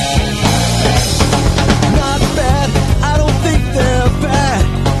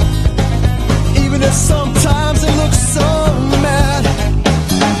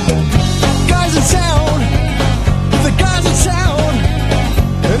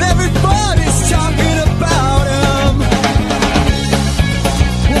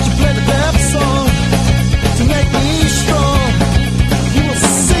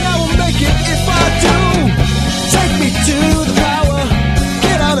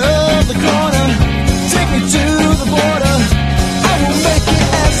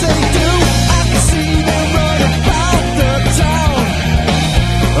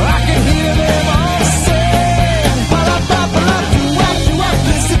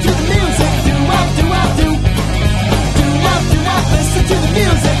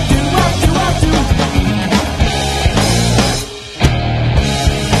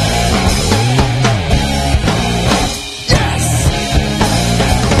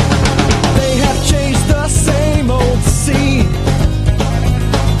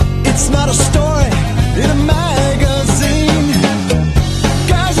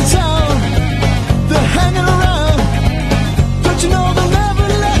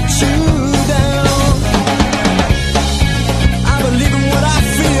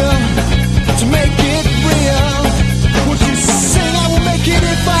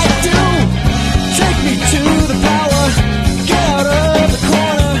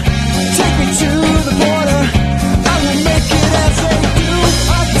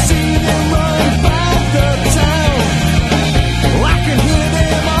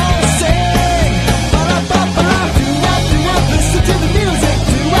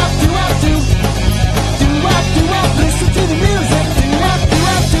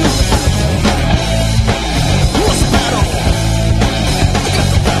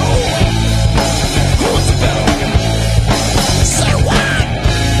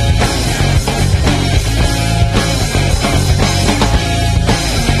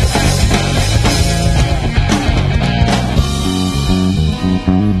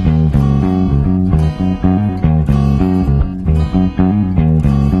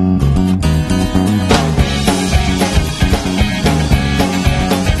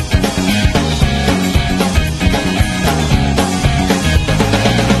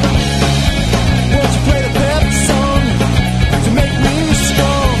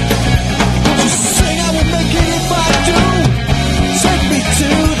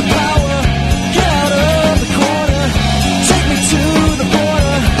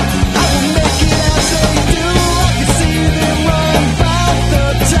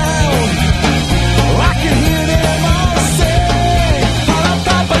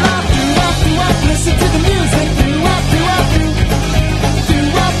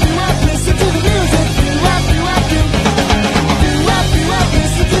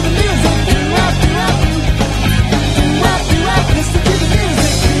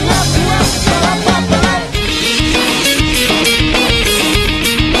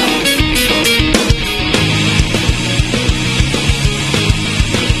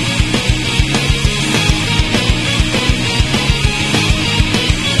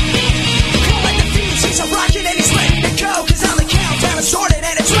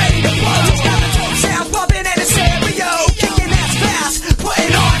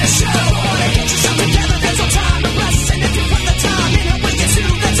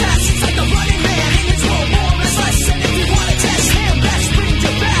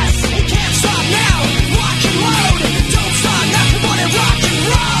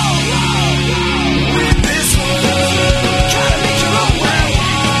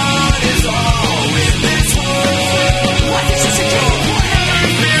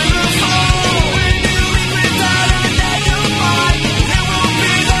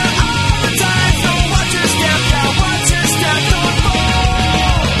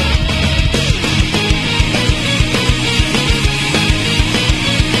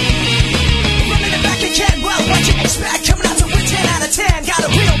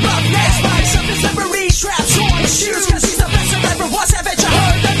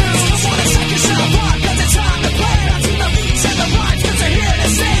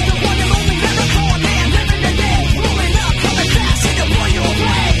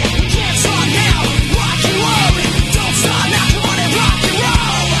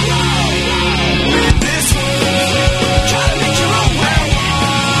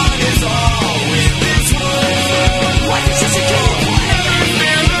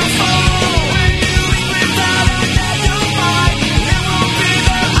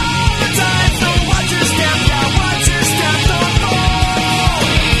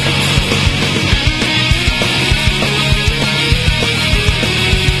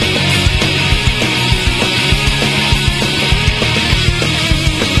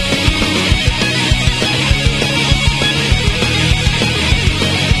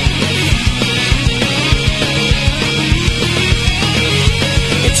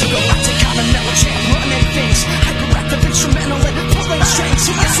 Intergalactic continental champ, running things. Hyperactive instrumental and pulling strings.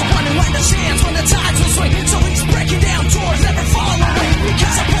 He is the one who understands when the tides will swing. So he's breaking down doors, never falling away.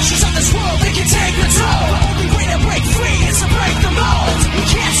 Because the pressures of this world, they can take control. The only way to break free is to break the mold. You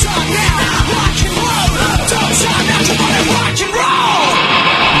can't stop now, rock and roll. Don't stop now, you wanna rock and roll.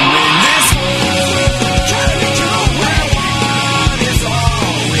 In this world, gotta make your own way. One is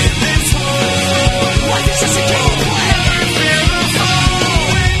all in this world. Life is just a game of play. Feel the fall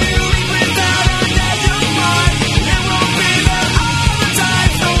when you leave without a doubt your mind. It won't be there all the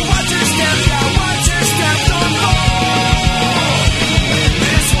time. So watch your step down, watch your step, don't fall. In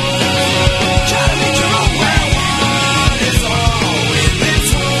this world, gotta make your own way. One is all in this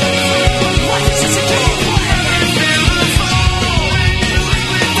world. Life is just a game of play. Feel the fall when you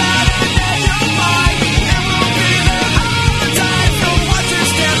leave without a doubt your mind. It won't be there all the time. So watch your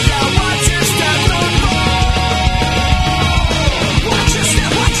step down, watch your step, don't fall. Watch your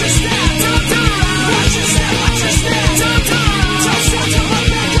step, don't turn around. Watch your step, don't turn around. Don't stop to look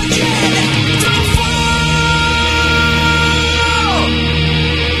back again. Don't fall.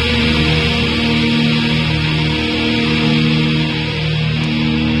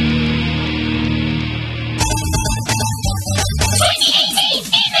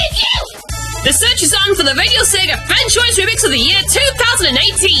 The search is on for the Radio Sega Fan Choice Remix of the year 2018.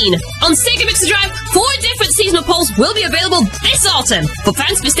 On Sega Mixer Drive, 4 different seasonal polls will be available this autumn for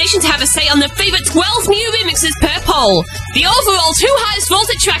fans of the station to have a say on their favourite 12 new remixes per poll. The overall 2 highest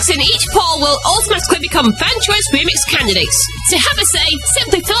voted tracks in each poll will automatically become Fan Choice Remix candidates. To have a say,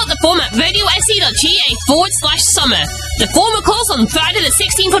 simply fill out the form at radiose.ga/summer. The form will close on Friday the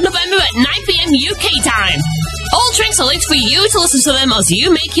 16th of November at 9 PM UK time. All tracks are linked for you to listen to them as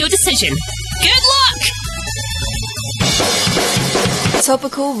you make your decision. Good luck!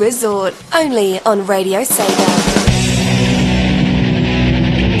 Topical Resort, only on Radio Sega.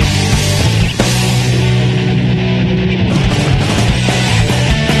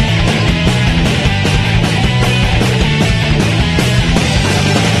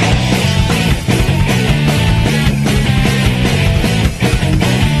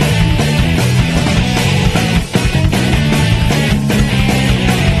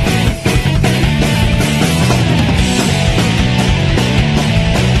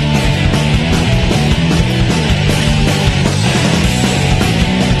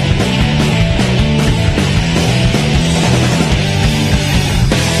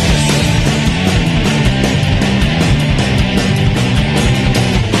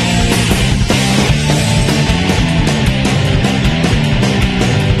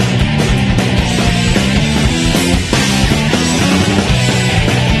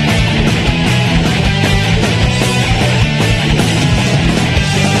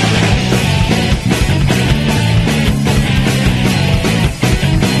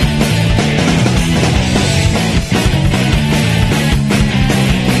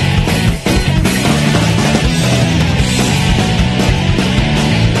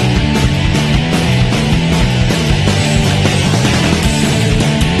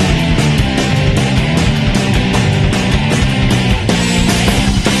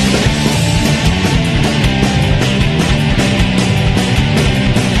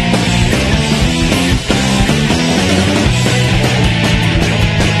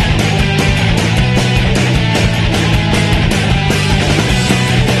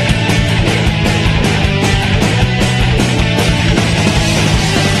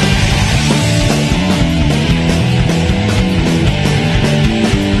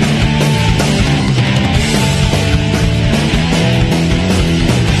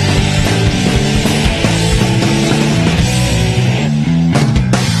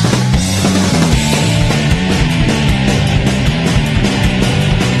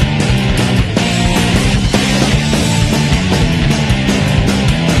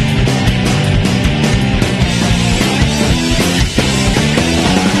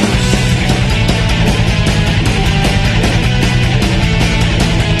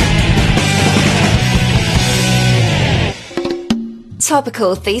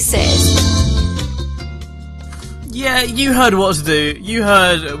 Topical Thesis. Yeah, you heard what to do. You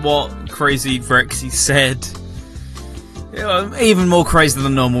heard what Crazy Rexy said. Even more crazy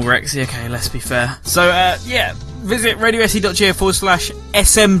than normal Rexy, okay, let's be fair. So, yeah, visit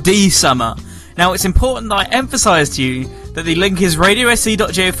radiose.ga/SMD summer. Now, it's important that I emphasise to you that the link is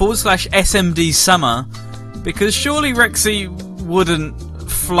radiose.ga/SMD summer, because surely Rexy wouldn't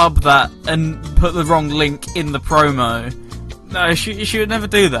flub that and put the wrong link in the promo. No, she would never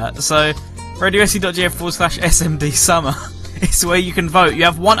do that. So, radiose.ga/SMD summer is where you can vote. You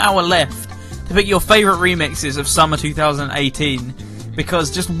have 1 hour left to pick your favourite remixes of summer 2018.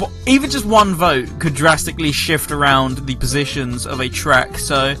 because even just one vote could drastically shift around the positions of a track.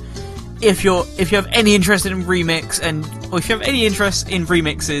 So if you have any interest in remixes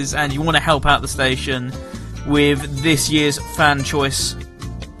and you want to help out the station with this year's fan choice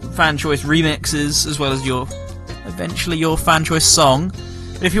remixes, as well as eventually your fan choice song,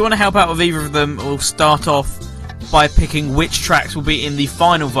 if you want to help out with either of them, we'll start off by picking which tracks will be in the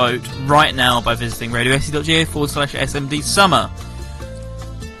final vote right now by visiting radiosc.ga/SMD Summer.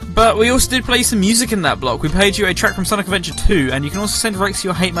 But we also did play some music in that block. We played you a track from Sonic Adventure 2, and you can also send Rexy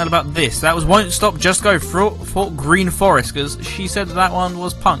your hate mail about this. That was Won't Stop, Just Go for Green Forest, because she said that one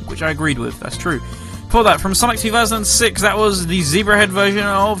was punk, which I agreed with. That's true. For that, from Sonic 2006, that was the Zebrahead version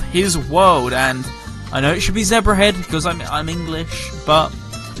of His World, and I know it should be Zebrahead because I'm English, but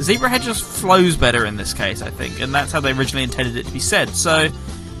Zebrahead just flows better in this case, I think, and that's how they originally intended it to be said, so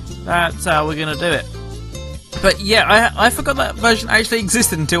that's how we're going to do it. But yeah, I forgot that version actually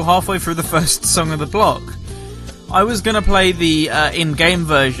existed until halfway through the first song of the block. I was going to play the in-game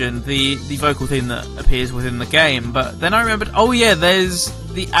version, the vocal theme that appears within the game, but then I remembered, oh yeah, there's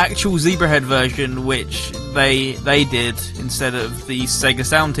the actual Zebrahead version, which they did instead of the Sega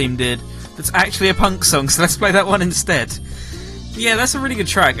Sound team did. That's actually a punk song, so let's play that one instead. Yeah, that's a really good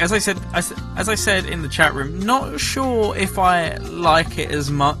track. As I said in the chat room, not sure if I like it as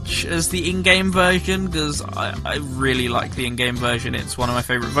much as the in-game version, because I really like the in-game version. It's one of my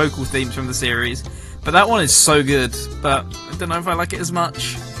favourite vocal themes from the series. But that one is so good, but I don't know if I like it as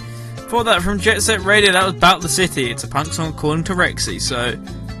much. For that, from Jet Set Radio, that was About the City. It's a punk song according to Rexy, so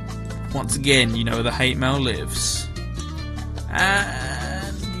once again, you know where the hate mail lives.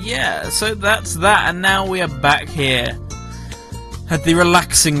 And yeah, so that's that, and now we are back here at the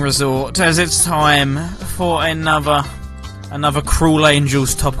relaxing resort, as it's time for another Cruel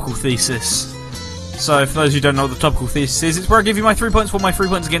Angels topical thesis. So, for those who don't know what the topical thesis is, it's where I give you my 3 points for my 3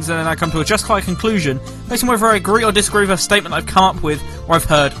 points against it, and then I come to a just high conclusion based on whether I agree or disagree with a statement I've come up with or I've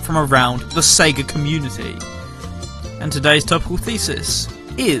heard from around the Sega community. And today's topical thesis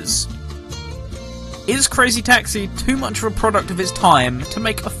is Crazy Taxi too much of a product of its time to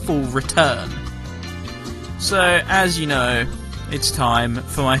make a full return? So, as you know, it's time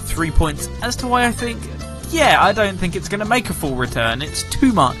for my 3 points as to why I think, I don't think it's going to make a full return. It's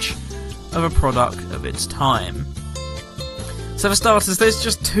too much of a product of its time. So for starters, there's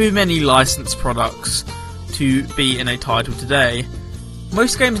just too many licensed products to be in a title today.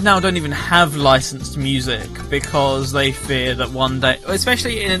 Most games now don't even have licensed music because they fear that one day,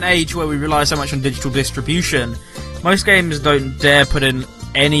 especially in an age where we rely so much on digital distribution, most games don't dare put in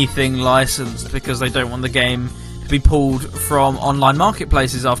anything licensed because they don't want the game to be pulled from online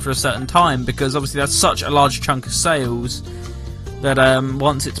marketplaces after a certain time, because obviously that's such a large chunk of sales that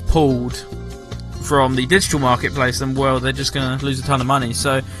once it's pulled from the digital marketplace, then they're just going to lose a ton of money.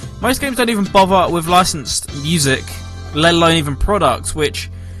 So most games don't even bother with licensed music, let alone even products,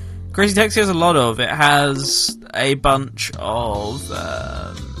 which Crazy Taxi has a lot of. It has a bunch of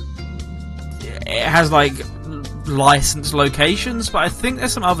it has like licensed locations, but I think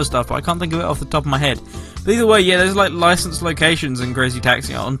there's some other stuff, but I can't think of it off the top of my head. But either way, there's like licensed locations in Crazy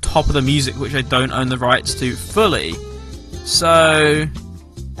Taxi on top of the music, which I don't own the rights to fully. So,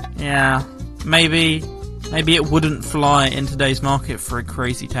 yeah, maybe it wouldn't fly in today's market for a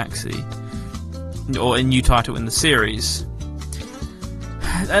Crazy Taxi, or a new title in the series.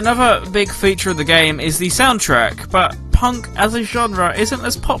 Another big feature of the game is the soundtrack, but punk as a genre isn't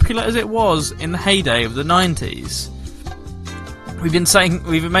as popular as it was in the heyday of the 90s. We've been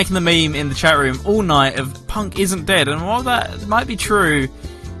making the meme in the chat room all night of punk isn't dead, and while that might be true,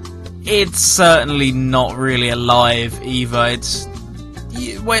 it's certainly not really alive either.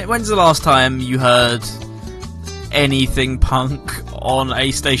 When's the last time you heard anything punk on a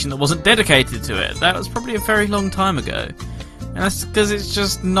station that wasn't dedicated to it? That was probably a very long time ago. And that's because it's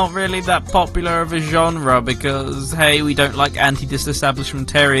just not really that popular of a genre, because, hey, we don't like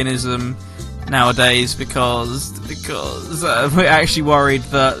anti-disestablishmentarianism nowadays because we're actually worried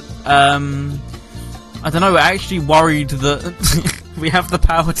that, we're actually worried that we have the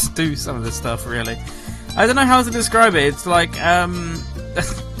power to do some of this stuff, really. I don't know how to describe it. It's like, I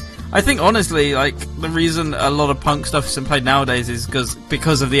think honestly, like, the reason a lot of punk stuff isn't played nowadays is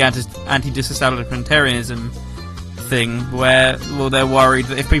because of the anti-disestablishmentarianism thing, where, well, they're worried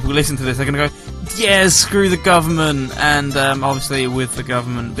that if people listen to this, they're going to go, yeah, screw the government, and obviously with the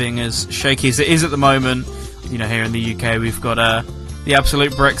government being as shaky as it is at the moment, you know, here in the UK we've got the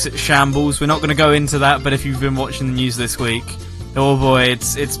absolute Brexit shambles. We're not going to go into that, but if you've been watching the news this week, oh boy,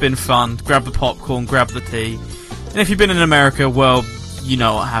 it's been fun. Grab the popcorn, grab the tea. And if you've been in America, well, you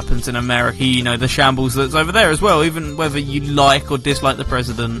know what happens in America, you know the shambles that's over there as well. Even whether you like or dislike the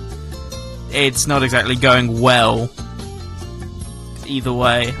president, it's not exactly going well either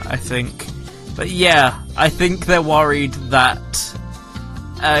way, I think. But yeah, I think they're worried that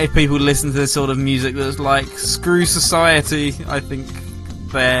if people listen to this sort of music that's like, screw society, I think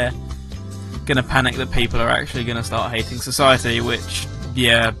they're gonna panic that people are actually gonna start hating society, which,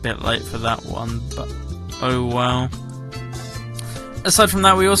 yeah, a bit late for that one, but oh well. Aside from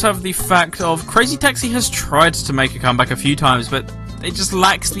that, we also have the fact of Crazy Taxi has tried to make a comeback a few times, but it just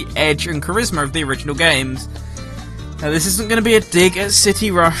lacks the edge and charisma of the original games. Now, this isn't going to be a dig at City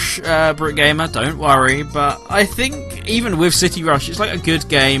Rush, Brit Gamer, don't worry, but I think even with City Rush, it's like a good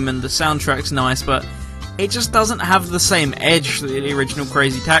game and the soundtrack's nice, but it just doesn't have the same edge that the original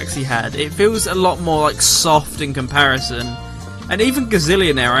Crazy Taxi had. It feels a lot more like soft in comparison. And even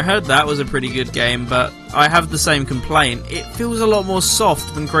Gazillionaire, I heard that was a pretty good game, but I have the same complaint. It feels a lot more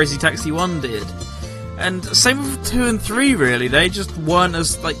soft than Crazy Taxi 1 did. And same with 2 and 3, really. They just weren't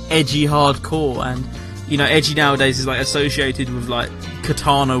as, like, edgy hardcore. And, you know, edgy nowadays is, like, associated with, like,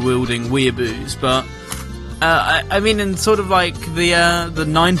 katana-wielding weeaboos. But, I mean, in sort of, like, the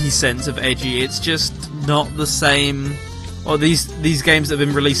 90s sense of edgy, it's just not the same. Or these games that have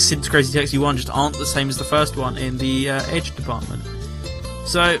been released since Crazy Taxi 1 just aren't the same as the first one in the edge department.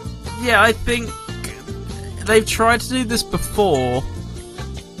 So, yeah, I think they've tried to do this before.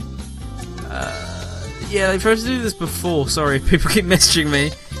 Sorry, people keep messaging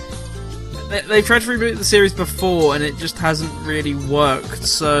me. They've tried to reboot the series before, and it just hasn't really worked.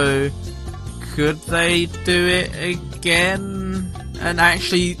 So, could they do it again and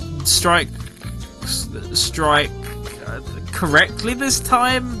actually strike correctly this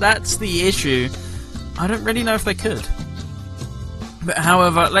time? That's the issue. I don't really know if they could. But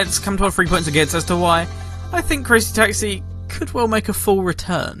however, let's come to our 3 points against as to why I think Crazy Taxi could well make a full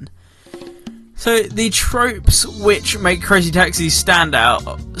return. So the tropes which make Crazy Taxi stand out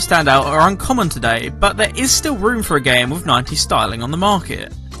are uncommon today, but there is still room for a game with 90s styling on the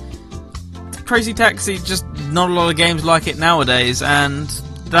market. Crazy Taxi, just not a lot of games like it nowadays, and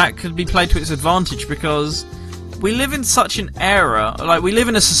that could be played to its advantage because we live in such an era, like we live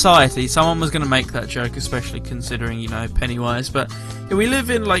in a society, someone was going to make that joke, especially considering, you know, Pennywise, but we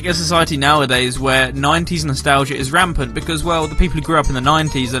live in like a society nowadays where 90s nostalgia is rampant because, well, the people who grew up in the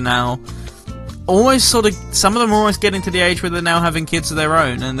 90s are now almost sort of, some of them are almost getting to the age where they're now having kids of their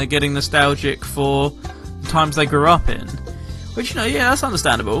own and they're getting nostalgic for the times they grew up in. Which, you know, yeah, that's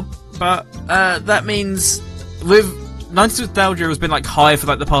understandable, but that means with 90s nostalgia has been like high for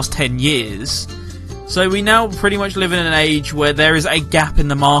like the past 10 years. So we now pretty much live in an age where there is a gap in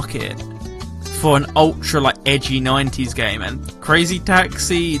the market for an ultra like edgy 90s game, and Crazy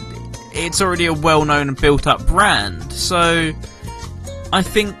Taxi, it's already a well-known and built-up brand. So I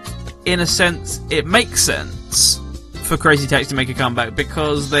think in a sense it makes sense for Crazy Taxi to make a comeback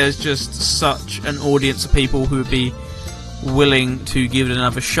because there's just such an audience of people who would be willing to give it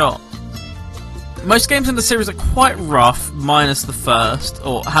another shot. Most games in the series are quite rough, minus the first,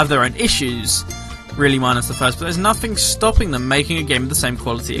 or have their own issues, really minus the first, but there's nothing stopping them making a game of the same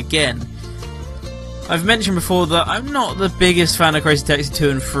quality again. I've mentioned before that I'm not the biggest fan of Crazy Taxi 2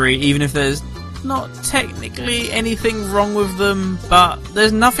 and 3, even if there's not technically anything wrong with them, but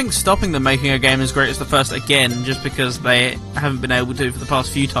there's nothing stopping them making a game as great as the first again, just because they haven't been able to for the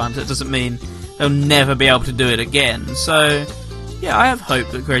past few times. That doesn't mean they'll never be able to do it again. So, yeah, I have hope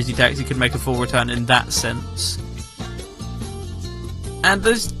that Crazy Taxi could make a full return in that sense. And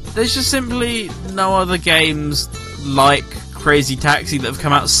there's just simply no other games like Crazy Taxi that have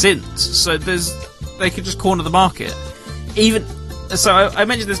come out since, so they could just corner the market. So I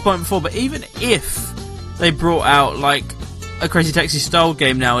mentioned this point before, but even if they brought out like a Crazy Taxi style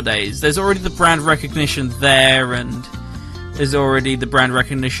game nowadays, there's already the brand recognition there, and there's already the brand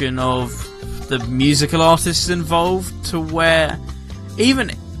recognition of the musical artists involved, to where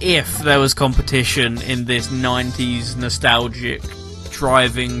even if there was competition in this 90s nostalgic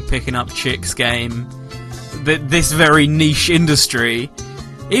driving, picking up chicks game, this very niche industry,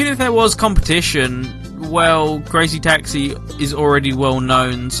 even if there was competition, well, Crazy Taxi is already well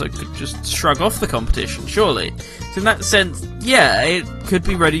known, so it could just shrug off the competition, surely. So in that sense, yeah, it could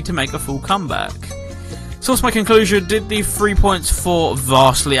be ready to make a full comeback. So what's my conclusion? Did the 3 points for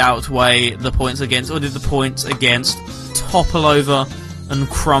vastly outweigh the points against, or did the points against topple over and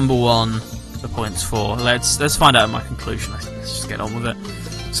crumble on the points for? Let's find out my conclusion. Let's just get on with it.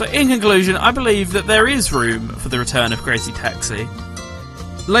 So in conclusion, I believe that there is room for the return of Crazy Taxi.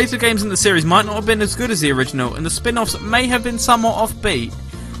 Later games in the series might not have been as good as the original, and the spin-offs may have been somewhat offbeat,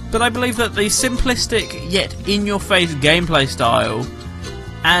 but I believe that the simplistic yet in-your-face gameplay style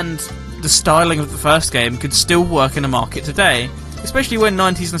and the styling of the first game could still work in a market today, especially when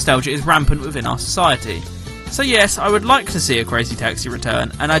 90s nostalgia is rampant within our society. So yes, I would like to see a Crazy Taxi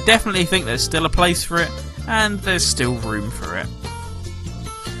return, and I definitely think there's still a place for it, and there's still room for it.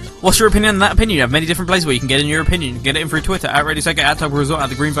 What's your opinion on that opinion? You have many different places where you can get in your opinion. You can get it in through Twitter, at Radio Sega, at Top Resort, at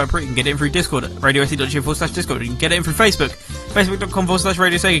The Green Viper. You can get it in through Discord, at radioSE.geo/Discord. You can get it in through Facebook,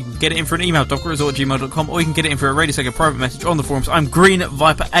 facebook.com/Radio Sega. You can get it in through an email, DocResort@gmail.com, or you can get it in through a Radio Sega private message on the forums. I'm Green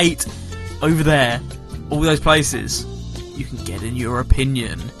Viper 8 over there. All those places. You can get in your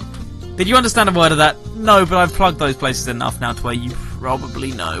opinion. Did you understand a word of that? No, but I've plugged those places enough now to where you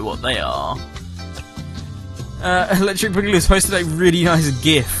probably know what they are. Electric Boogaloo has posted a really nice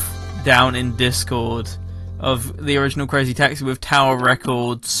GIF down in Discord of the original Crazy Taxi with Tower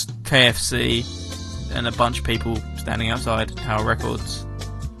Records, KFC, and a bunch of people standing outside Tower Records.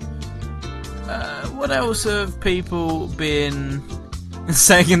 What else have people been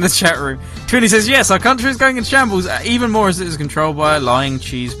saying in the chat room? Twinny says, yes, our country is going in shambles, even more as it is controlled by a lying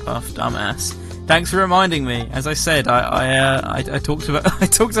cheese puff dumbass. Thanks for reminding me. As I said, I talked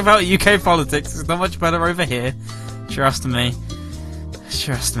about UK politics. It's not much better over here. Trust me.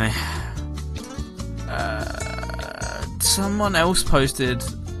 Trust me. Someone else posted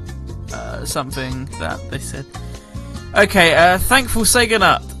something that they said. Okay, Thankful Sega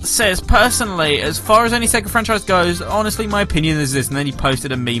Nut says, personally, as far as any Sega franchise goes, honestly, my opinion is this, and then he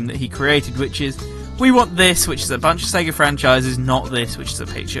posted a meme that he created, which is, we want this, which is a bunch of Sega franchises, not this, which is a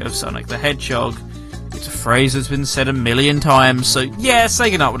picture of Sonic the Hedgehog. It's a phrase that's been said a million times, so yeah,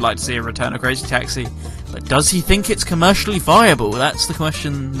 Sega Nut would like to see a return of Crazy Taxi, but does he think it's commercially viable? That's the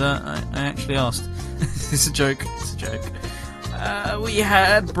question that I actually asked. It's a joke, it's a joke. We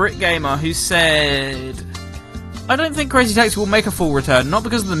had Brit Gamer, who said, I don't think Crazy Taxi will make a full return, not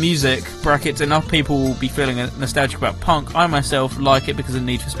because of the music, brackets, enough people will be feeling nostalgic about punk. I myself like it because of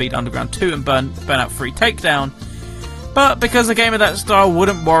Need for Speed Underground 2 and Burnout 3 Takedown, but because a game of that style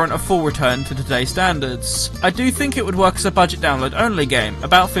wouldn't warrant a full return to today's standards. I do think it would work as a budget download only game,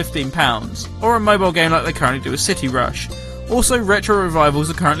 about £15, or a mobile game like they currently do with City Rush. Also, retro revivals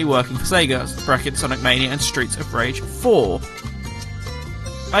are currently working for Sega, brackets Sonic Mania and Streets of Rage 4.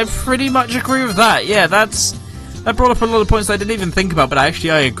 I pretty much agree with that, yeah, that brought up a lot of points I didn't even think about, but I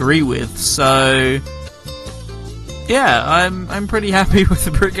agree with, so yeah, I'm pretty happy with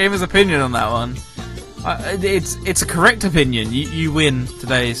the Brit Gamer's opinion on that one. It's a correct opinion. You win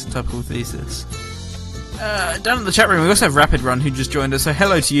today's topical thesis. Down in the chat room we also have Rapid Run, who just joined us, so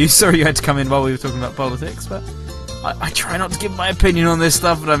hello to you. Sorry you had to come in while we were talking about politics, but I try not to give my opinion on this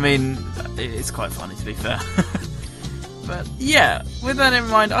stuff, but I mean, it's quite funny to be fair. But yeah, with that in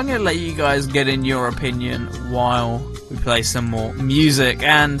mind, I'm going to let you guys get in your opinion while we play some more music.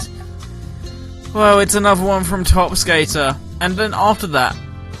 And, well, it's another one from Top Skater. And then after that,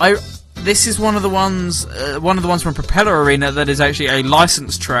 this is one of the ones from Propeller Arena that is actually a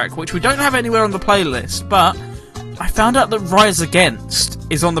licensed track, which we don't have anywhere on the playlist. But I found out that Rise Against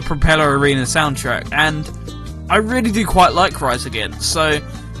is on the Propeller Arena soundtrack, and I really do quite like Rise Against. So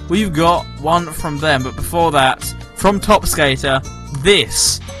we've got one from them, but before that, from Top Skater,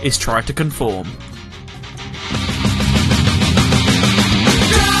 this is Try to Conform. Still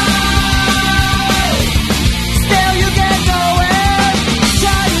you get nowhere.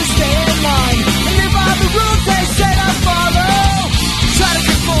 Try to stay in line and live by the rules they say to follow. Try to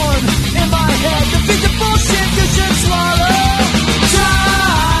conform in my head. Defeat the bullshit you should swallow.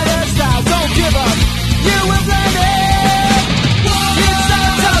 Try to stop, don't give up. You will blame it. It's so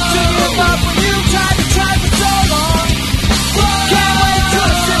tough to give up when you try for so long. Can't wait to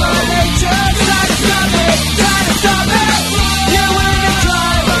assimilate nature. Try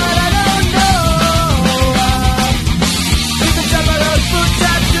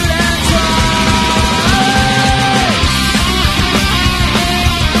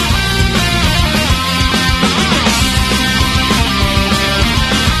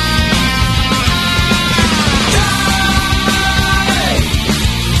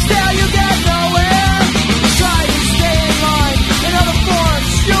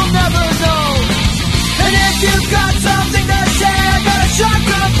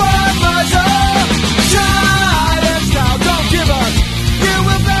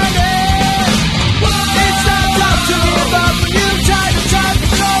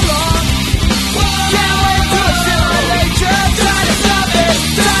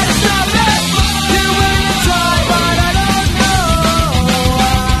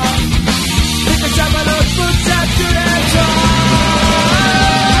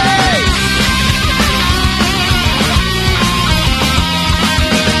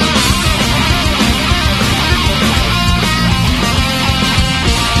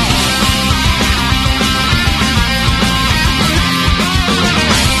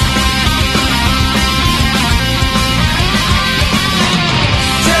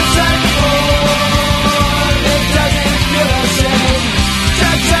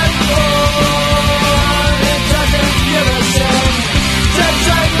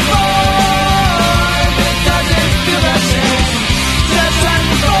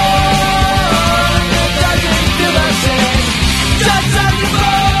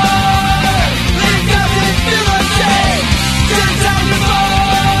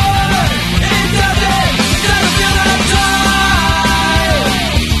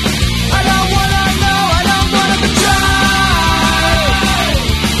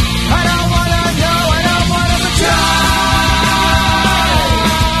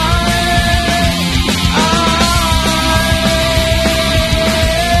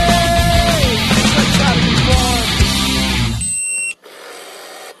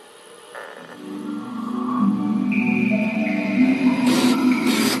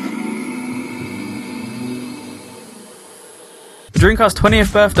Dreamcast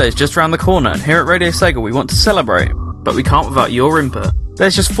 20th birthday is just around the corner, and here at Radio Sega we want to celebrate, but we can't without your input.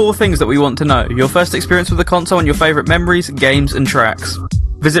 There's just 4 things that we want to know: your first experience with the console and your favourite memories, games and tracks.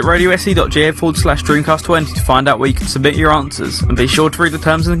 Visit radiose.ga/Dreamcast20 to find out where you can submit your answers, and be sure to read the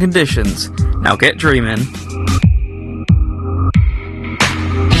terms and conditions. Now get dreaming.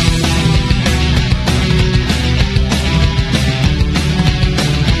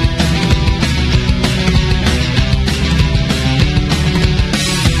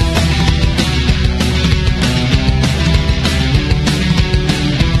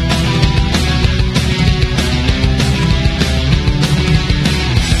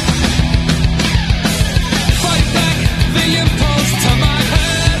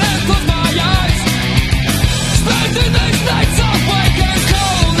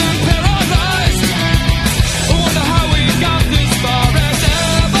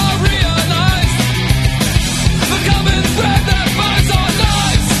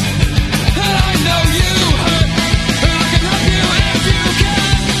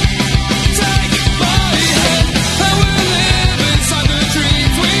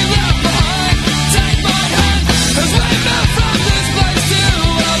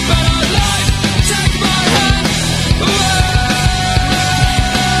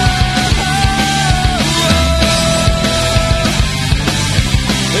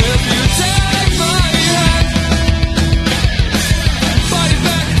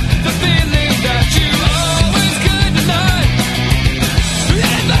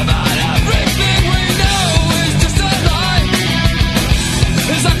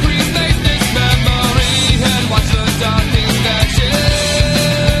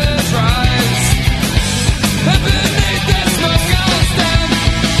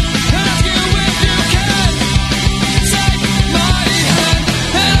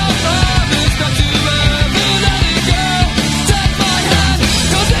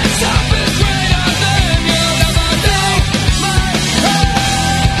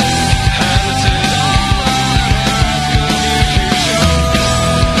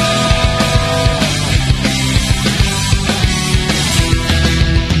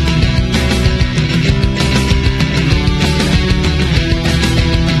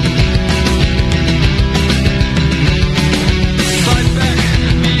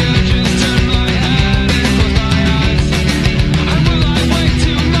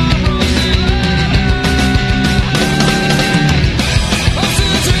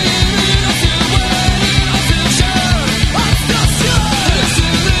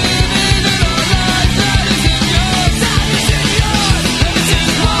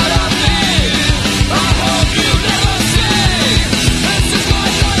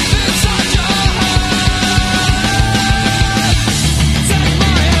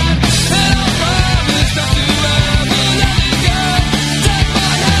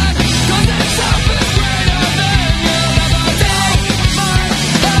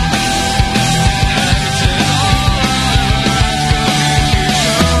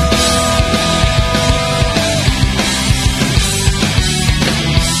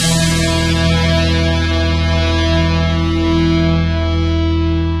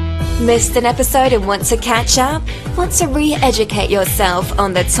 Missed an episode and want to catch up? Want to re-educate yourself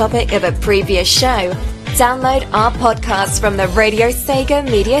on the topic of a previous show? Download our podcast from the Radio Sega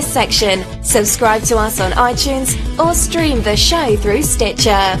media section, subscribe to us on iTunes, or stream the show through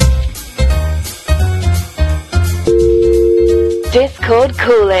Stitcher. Discord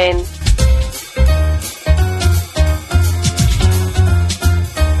call-in.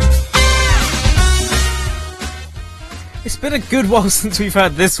 It's been a good while since we've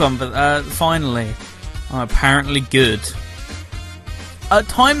had this one, but finally, I'm apparently good.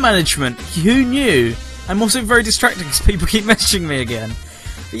 Time management, who knew? I'm also very distracted because people keep messaging me again.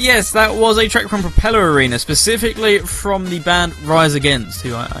 But yes, that was a track from Propeller Arena, specifically from the band Rise Against,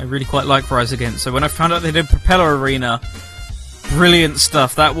 who I really quite like Rise Against. So when I found out they did Propeller Arena, brilliant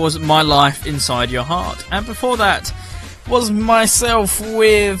stuff. That was My Life Inside Your Heart. And before that was myself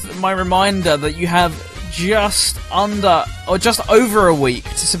with my reminder that you have just over a week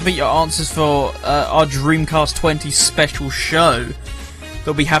to submit your answers for our Dreamcast 20 special show.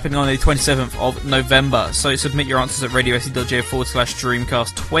 That'll be happening on the 27th of November. So submit your answers at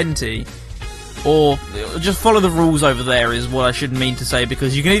radiose.ga/Dreamcast20. Or just follow the rules over there is what I should mean to say,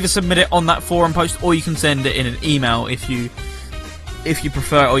 because you can either submit it on that forum post or you can send it in an email if you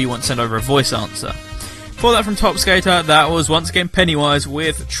prefer, or you want to send over a voice answer. For that from Top Skater, that was once again Pennywise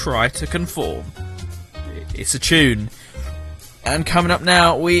with Try to Conform. It's a tune. And coming up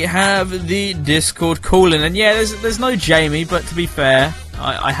now, we have the Discord call-in. And yeah, there's no Jamie, but to be fair,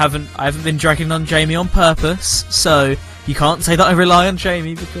 I haven't been dragging on Jamie on purpose, so You can't say that I rely on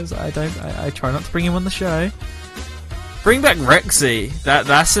Jamie because I don't. I try not to bring him on the show. Bring back Rexy.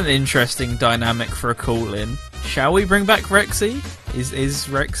 That's an interesting dynamic for a call-in. Shall we bring back Rexy? Is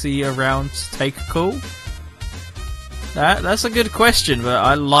Rexy around to take a call? That's a good question, but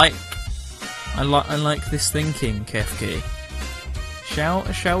I like this thinking, Kefki.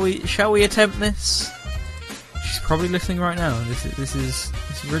 Shall we attempt this? She's probably listening right now. This is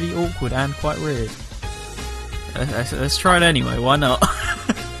really awkward and quite weird. Let's try it anyway. Why not?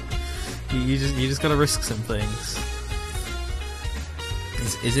 you just gotta risk some things.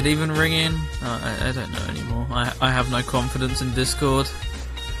 Is it even ringing? I don't know anymore. I have no confidence in Discord.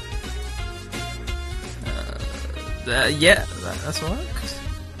 Yeah, that's worked.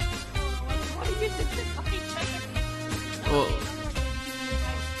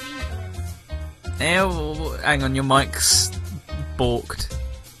 Hang on, your mic's balked.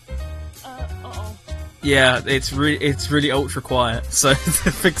 Yeah, it's really ultra quiet. So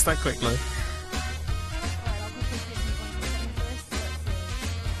fix that quickly.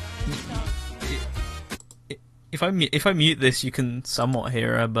 If I mute this, you can somewhat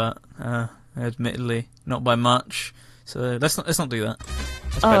hear her, but admittedly not by much. So let's not do that.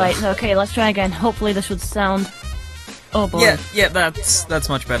 Alright, okay, let's try again. Hopefully this should sound... Oh boy. Yeah, that's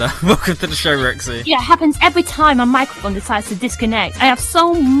much better. Welcome to the show, Rexy. Yeah, it happens every time my microphone decides to disconnect. I have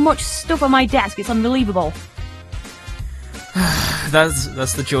so much stuff on my desk, it's unbelievable.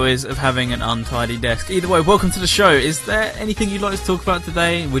 That's the joys of having an untidy desk. Either way, welcome to the show. Is there anything you'd like to talk about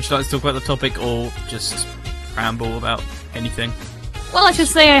today? Would you like to talk about the topic, or just ramble about anything? Well, let's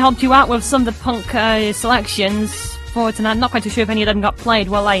just say I helped you out with some of the punk selections for tonight. I'm not quite too sure if any of them got played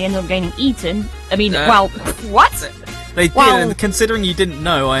while I ended up getting eaten. I mean, well, what? They did, and considering you didn't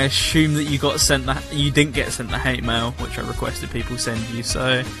know, I assume that you didn't get sent the hate mail, which I requested people send you,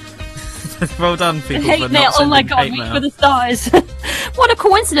 so... well done, people, hate for mail, not sending oh my god, hate reach mail. for the stars. What a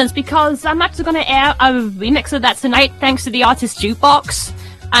coincidence, because I'm actually going to air a remix of that tonight, thanks to the Artist Jukebox.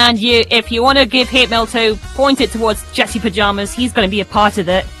 And if you want to give hate mail to, point it towards Jesse Pajamas, he's going to be a part of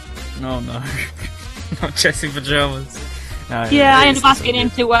it. Oh no. Not Jesse Pajamas. No, yeah, I ended up asking him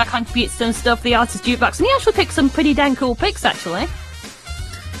to contribute some stuff to the Artist Jukebox, and he actually picked some pretty dang cool picks, actually.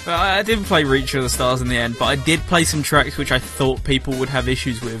 Well, I didn't play Reach of the Stars in the end, but I did play some tracks which I thought people would have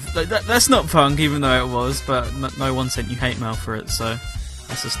issues with. That's not punk, even though it was, but no one sent you hate mail for it, so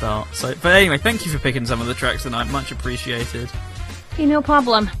that's a start. So, but anyway, thank you for picking some of the tracks tonight, much appreciated. Hey, no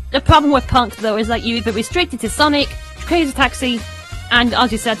problem. The problem with punk, though, is that you're either restricted to Sonic, Crazy Taxi, and,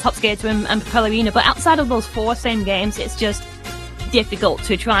 as you said, Top Skater and Propel Arena, but outside of those four same games, it's just difficult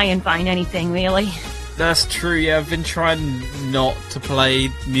to try and find anything, really. That's true, yeah, I've been trying not to play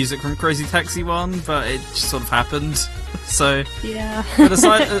music from Crazy Taxi 1, but it just sort of happened. So, yeah. But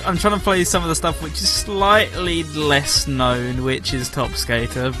aside, I'm trying to play some of the stuff which is slightly less known, which is Top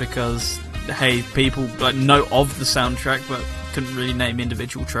Skater, because, hey, people know of the soundtrack, but couldn't really name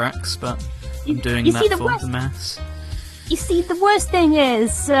individual tracks, but I'm doing that for the mass. You see, the worst thing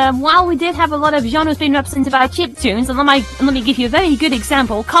is, while we did have a lot of genres being represented by chiptunes, and let me give you a very good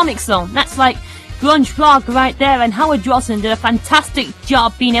example, Comic Zone. That's like grunge rock right there, and Howard Johnson did a fantastic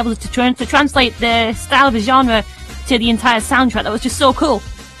job being able to translate the style of the genre to the entire soundtrack. That was just so cool.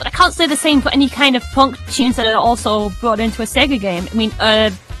 But I can't say the same for any kind of punk tunes that are also brought into a Sega game. I mean,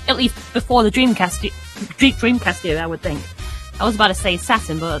 at least before the Dreamcast era, I would think. I was about to say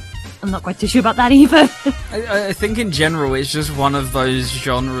Saturn, but I'm not quite too sure about that either. I think in general it's just one of those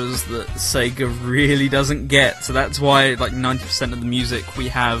genres that Sega really doesn't get, so that's why like 90% of the music we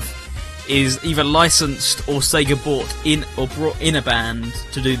have is either licensed or Sega brought in a band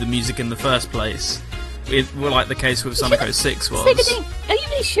to do the music in the first place. Like the case with Sonic 06 was. Are you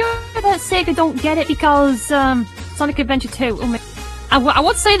really sure that Sega don't get it because Sonic Adventure 2? I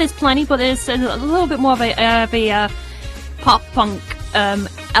would say there's plenty, but there's a little bit more of a pop punk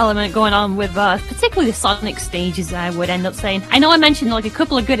element going on with particularly the Sonic stages, I would end up saying. I know I mentioned like a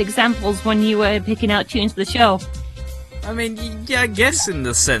couple of good examples when you were picking out tunes for the show. I mean, yeah, I guess in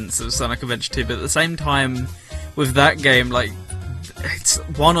the sense of Sonic Adventure 2, but at the same time, with that game, like, it's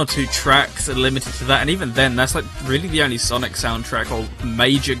one or two tracks are limited to that, and even then, that's like really the only Sonic soundtrack or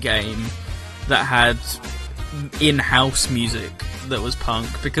major game that had in-house music that was punk,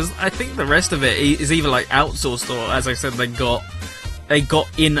 because I think the rest of it is either like outsourced or, as I said, they got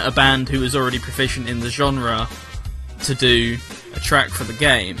in a band who was already proficient in the genre to do a track for the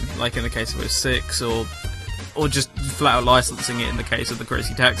game, like in the case of 06, or just flat out licensing it in the case of the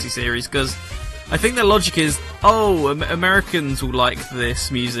Crazy Taxi series, because I think the logic is, Americans will like this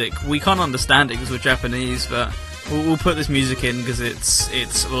music, we can't understand it because we're Japanese, but we'll put this music in because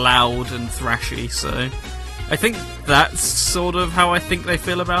it's loud and thrashy, so I think that's sort of how I think they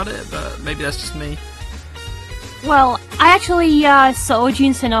feel about it, but maybe that's just me. Well, I actually saw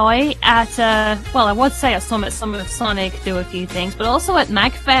Jun Senoi at, I would say at Summit Sonic do a few things, but also at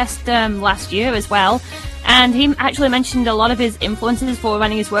MagFest last year as well. And he actually mentioned a lot of his influences for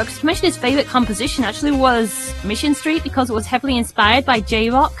running his works. He mentioned his favourite composition actually was Mission Street because it was heavily inspired by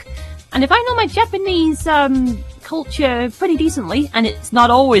J-Rock. And if I know my Japanese culture pretty decently, and it's not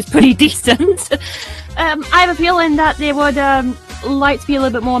always pretty decent, I have a feeling that they would like to be a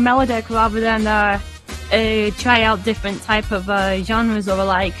little bit more melodic rather than try out different type of genres or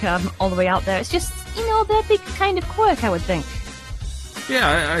like all the way out there. It's just, their big kind of quirk, I would think.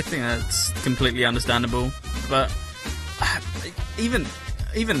 Yeah, I think that's completely understandable. But even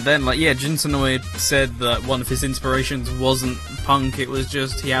then, Jun Senoi said that one of his inspirations wasn't punk, it was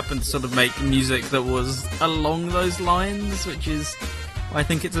just he happened to sort of make music that was along those lines, which is, I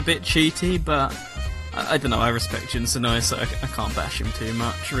think it's a bit cheaty, but I don't know, I respect Jun Senoi, so I can't bash him too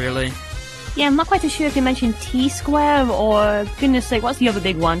much, really. Yeah, I'm not quite too sure if you mentioned T-Square or, goodness sake, what's the other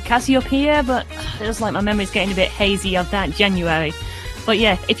big one? Cassiopeia, but it looks like my memory's getting a bit hazy of that January. But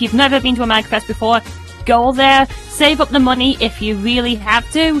yeah, if you've never been to a MagFest before, go there, save up the money if you really have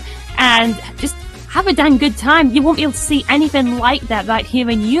to, and just have a damn good time. You won't be able to see anything like that right here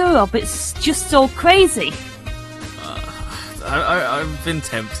in Europe. It's just so crazy. I've been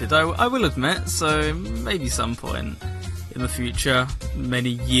tempted, I will admit, so maybe some point in the future, many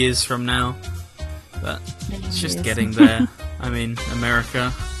years from now, but it's just getting there. I mean,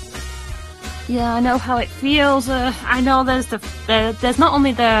 America. Yeah, I know how it feels. I know there's not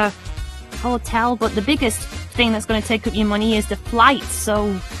only the hotel, but the biggest thing that's going to take up your money is the flight.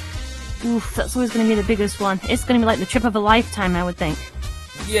 So, that's always going to be the biggest one. It's going to be like the trip of a lifetime, I would think.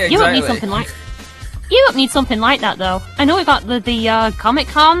 Yeah, exactly. Europe needs something like that, though. I know we got the Comic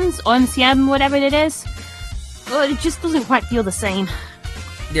Cons or MCM, whatever it is. But it just doesn't quite feel the same.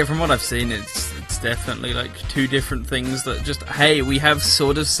 Yeah, from what I've seen, it's definitely like two different things that just, hey, we have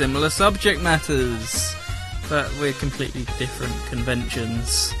sort of similar subject matters, but we're completely different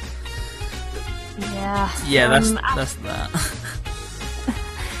conventions. Yeah. Yeah, that's that.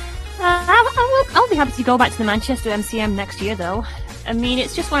 I'll be happy to go back to the Manchester MCM next year, though. I mean,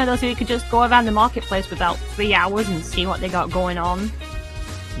 it's just one of those where you could just go around the marketplace for about 3 hours and see what they got going on.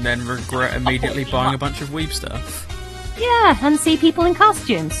 And then regret immediately buying a bunch of weeb stuff. Yeah, and see people in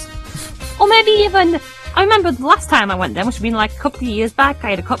costumes. Or maybe even, I remember the last time I went there, which had been like a couple of years back,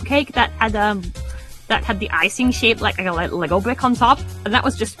 I had a cupcake that had the icing shaped like a Lego brick on top, and that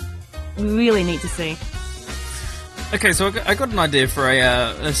was just really neat to see. Okay, so I got an idea for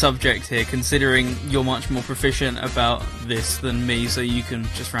a subject here, considering you're much more proficient about this than me, so you can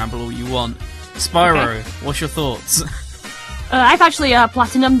just ramble all you want. Spyro, okay. What's your thoughts? I've actually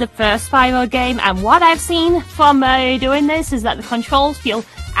platinumed the first Spyro game, and what I've seen from doing this is that the controls feel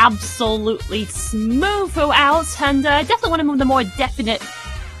absolutely smooth throughout, and definitely one of the more definite,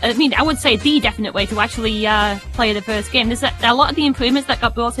 I would say the definite way to actually play the first game. There's a lot of the improvements that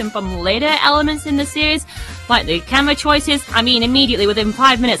got brought in from later elements in the series, like the camera choices. I mean, immediately within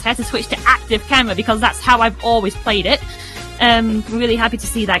 5 minutes I had to switch to active camera because that's how I've always played it. Really happy to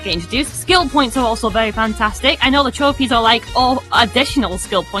see that get introduced. Skill points are also very fantastic. I know the trophies are like all additional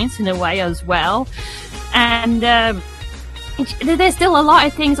skill points in a way as well. And there's still a lot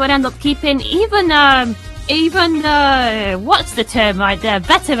of things I'd end up keeping. Even what's the term right there?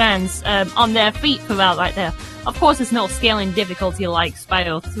 Veterans on their feet throughout right there. Of course, there's no scaling difficulty like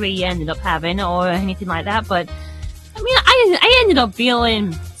Spyro 3 ended up having or anything like that, but I mean, I ended up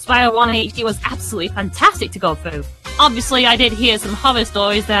feeling Spyro 1 HD was absolutely fantastic to go through. Obviously, I did hear some horror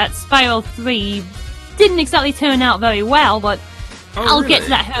stories that Spyro 3 didn't exactly turn out very well, but I'll get to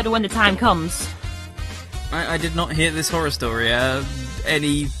that hurdle when the time comes. I did not hear this horror story.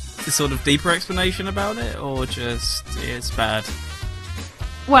 Any sort of deeper explanation about it, or just it's bad?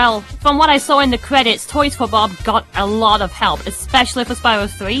 Well, from what I saw in the credits, Toys for Bob got a lot of help, especially for Spyro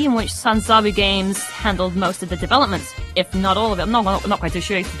 3, in which Sanzaru Games handled most of the development, if not all of it. I'm not quite too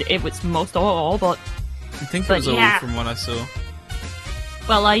sure if it's most or all, but I think it was all from what I saw.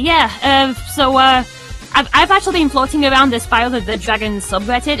 Well, I've actually been floating around the Spyro the Dragon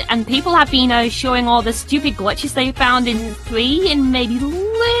subreddit, and people have been showing all the stupid glitches they found in 3 and maybe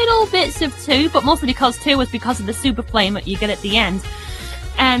little bits of 2, but mostly because 2 was because of the super flame that you get at the end.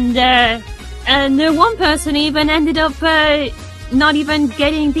 And one person even ended up not even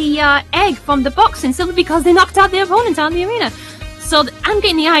getting the egg from the boxing simply because they knocked out their opponent out of the arena. So I'm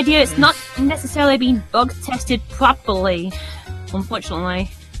getting the idea it's not necessarily being bug tested properly, unfortunately.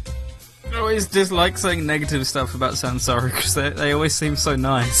 I always dislike saying negative stuff about Sanzaru because they always seem so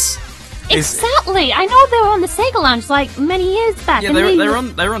nice. Exactly. I know they were on the Sega Lounge like many years back. Yeah, and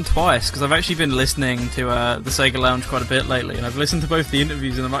they were on twice, because I've actually been listening to the Sega Lounge quite a bit lately, and I've listened to both the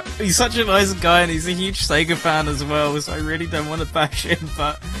interviews, and I'm like, he's such a nice guy, and he's a huge Sega fan as well, so I really don't want to bash him,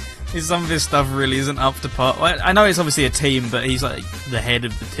 but some of his stuff really isn't up to par. Well, I know it's obviously a team, but he's like the head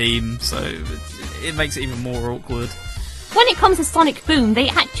of the team, so it makes it even more awkward. When it comes to Sonic Boom, they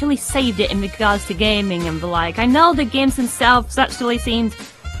actually saved it in regards to gaming and the like. I know the games themselves actually seemed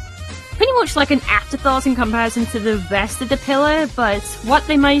pretty much like an afterthought in comparison to the rest of the pillar, but what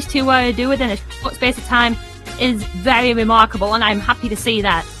they managed to do within a short space of time is very remarkable, and I'm happy to see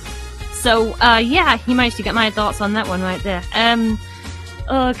that. So, yeah, you managed to get my thoughts on that one right there.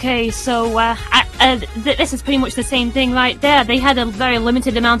 Okay, so, this is pretty much the same thing right there. They had a very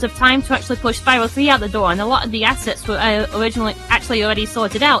limited amount of time to actually push Spyro 3 out the door, and a lot of the assets were originally actually already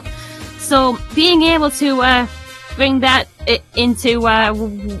sorted out. So, being able to, bring that into,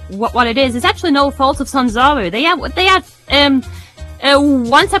 what it is actually no fault of Sanzaru. They had,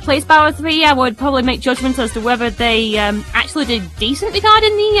 once I played Spyro 3, I would probably make judgments as to whether they, actually did decent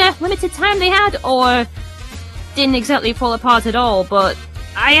regarding the, limited time they had, or didn't exactly fall apart at all, but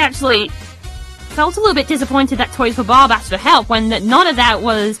I actually felt a little bit disappointed that Toys for Bob asked for help when none of that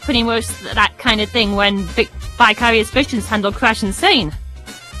was pretty much that kind of thing when Vicarious Visions handled Crash Insane.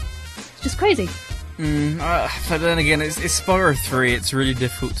 It's just crazy. But then again, it's Spyro 3, it's really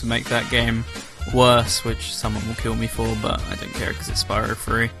difficult to make that game worse, which someone will kill me for, but I don't care because it's Spyro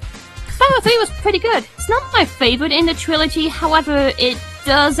 3. Spyro 3 was pretty good. It's not my favourite in the trilogy, however, it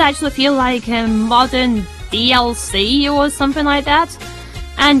does actually feel like a modern DLC or something like that.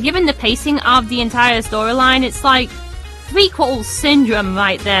 And given the pacing of the entire storyline, it's like prequel syndrome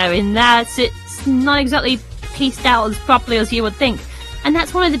right there, in that it's not exactly paced out as properly as you would think. And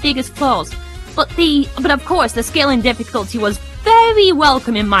that's one of the biggest flaws. But of course, the scaling difficulty was very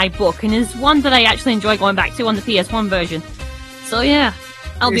welcome in my book, and is one that I actually enjoy going back to on the PS1 version. So yeah,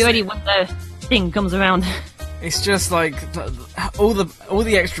 I'll be ready when the thing comes around. It's just like all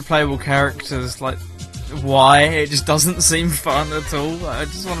the extra playable characters, like why it just doesn't seem fun at all. I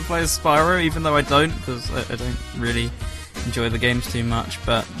just want to play as Spyro, even though I don't, because I don't really enjoy the games too much.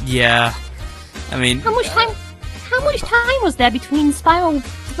 But yeah, I mean, how much time was there between Spyro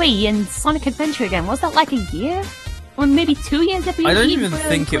 3 and Sonic Adventure again? Was that like a year? Or maybe 2 years every year? I don't even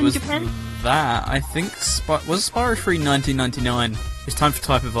think it was that. I think was Spyro 3 1999? It's time for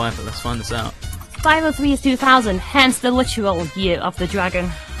Type of Viper, let's find this out. Spyro 3 is 2000, hence the literal year of the dragon.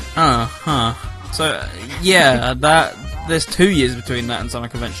 So, yeah, there's 2 years between that and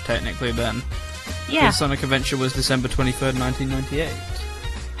Sonic Adventure technically then. Yeah. Sonic Adventure was December 23rd, 1998.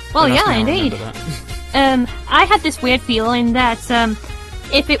 Well, yeah, indeed. I had this weird feeling that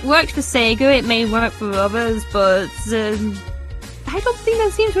if it worked for Sega, it may work for others, but I don't think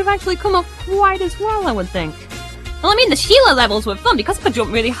that seems to have actually come up quite as well, I would think. Well, I mean, the Sheila levels were fun because I could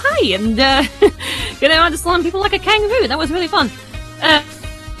jump really high and get around to slam people like a kangaroo. That was really fun.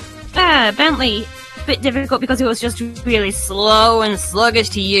 Bentley, a bit difficult because it was just really slow and sluggish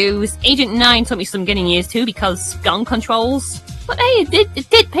to use. Agent 9 took me some getting used to because gun controls. But hey, it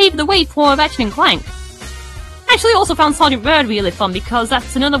did pave the way for Ratchet and Clank. I actually also found Sergeant Bird really fun because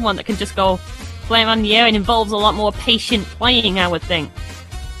that's another one that can just go flying around the air and involves a lot more patient playing, I would think.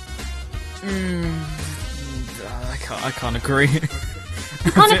 I can't agree.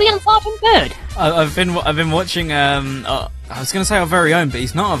 You can't be on Sergeant Bird. I've been watching. I was going to say our very own, but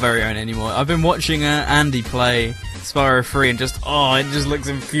he's not our very own anymore. I've been watching Andy play Spyro 3, and it just looks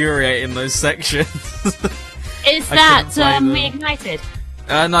infuriating, those sections. Is that reignited?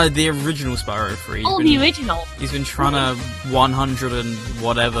 No, the original Spyro 3. Oh, the original. He's been trying to 100 and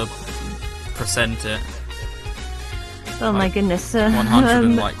whatever % it. Oh my goodness.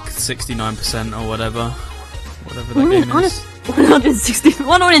 169% or whatever. Whatever that game is.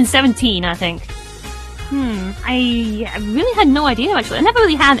 117, I think. I really had no idea, actually. I never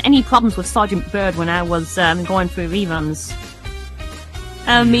really had any problems with Sergeant Bird when I was going through reruns.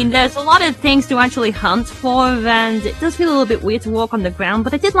 I mean, there's a lot of things to actually hunt for, and it does feel a little bit weird to walk on the ground,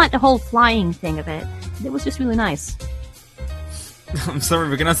 but I did like the whole flying thing of it. It was just really nice. I'm sorry,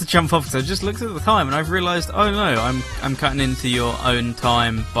 we're gonna have to jump off, because I just looked at the time, and I've realised, oh no, I'm cutting into your own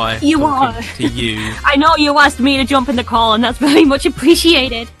time by talking to you. I know you asked me to jump in the call, and that's very much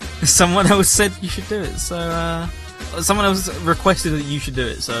appreciated. Someone else said you should do it, so, someone else requested that you should do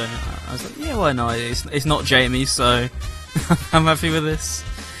it, so I was like, yeah, why not? It's not Jamie, so I'm happy with this.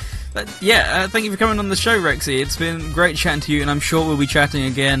 But yeah, thank you for coming on the show, Rexy. It's been great chatting to you, and I'm sure we'll be chatting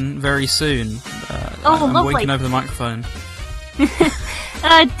again very soon. I'm lovely. winking over the microphone. Did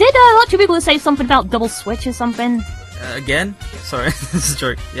a lot of people say something about double switch or something? Again? Sorry, this is a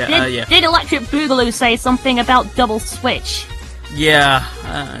joke. Yeah, yeah. Did Electric Boogaloo say something about double switch? Yeah,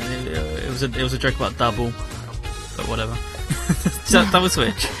 it was a joke about double, but whatever. Double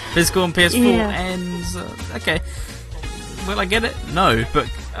switch. Physical on PS4 ends. Okay. Will I get it? No, but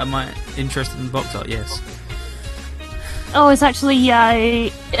am I interested in the box art? Yes. Oh, it's actually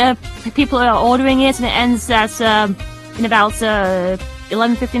people are ordering it, and it ends at in about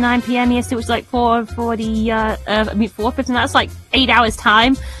 11:59 p.m. EST, which is like 4:59. That's like 8 hours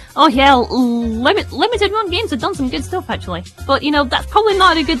time. Oh yeah, limited run games have done some good stuff actually, but you know that's probably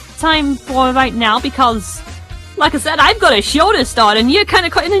not a good time for right now because, like I said, I've got a show to start, and you're kind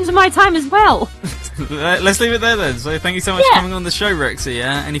of cutting into my time as well. Let's leave it there then. So thank you so much for coming on the show, Rexy.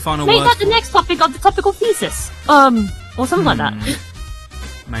 Yeah. Any final words? Make that the next topic of the topical thesis. Or something like that.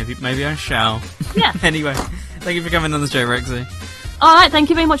 Maybe I shall. Yeah. Anyway, thank you for coming on the show, Rexy. Alright, thank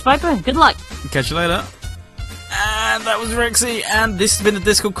you very much, Viper. Good luck. Catch you later. And that was Rexy, and this has been the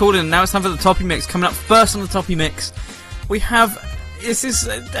Discord call-in. Now it's time for the Toppy Mix. Coming up first on the Toppy Mix, we have... This is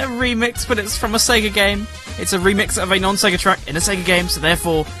a remix, but it's from a Sega game. It's a remix of a non-Sega track in a Sega game, so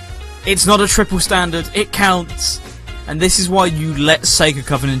therefore, it's not a triple standard. It counts. And this is why you let Sega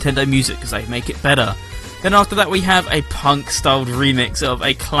cover Nintendo music, because they make it better. Then after that, we have a punk-styled remix of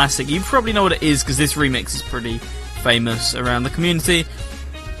a classic. You probably know what it is, because this remix is pretty famous around the community.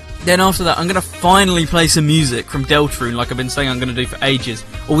 Then after that, I'm going to finally play some music from Deltarune, like I've been saying I'm going to do for ages.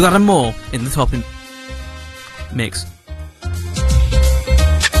 All that and more in the Toppy Mix.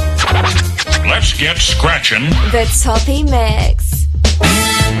 Let's get scratching. The Toppy Mix.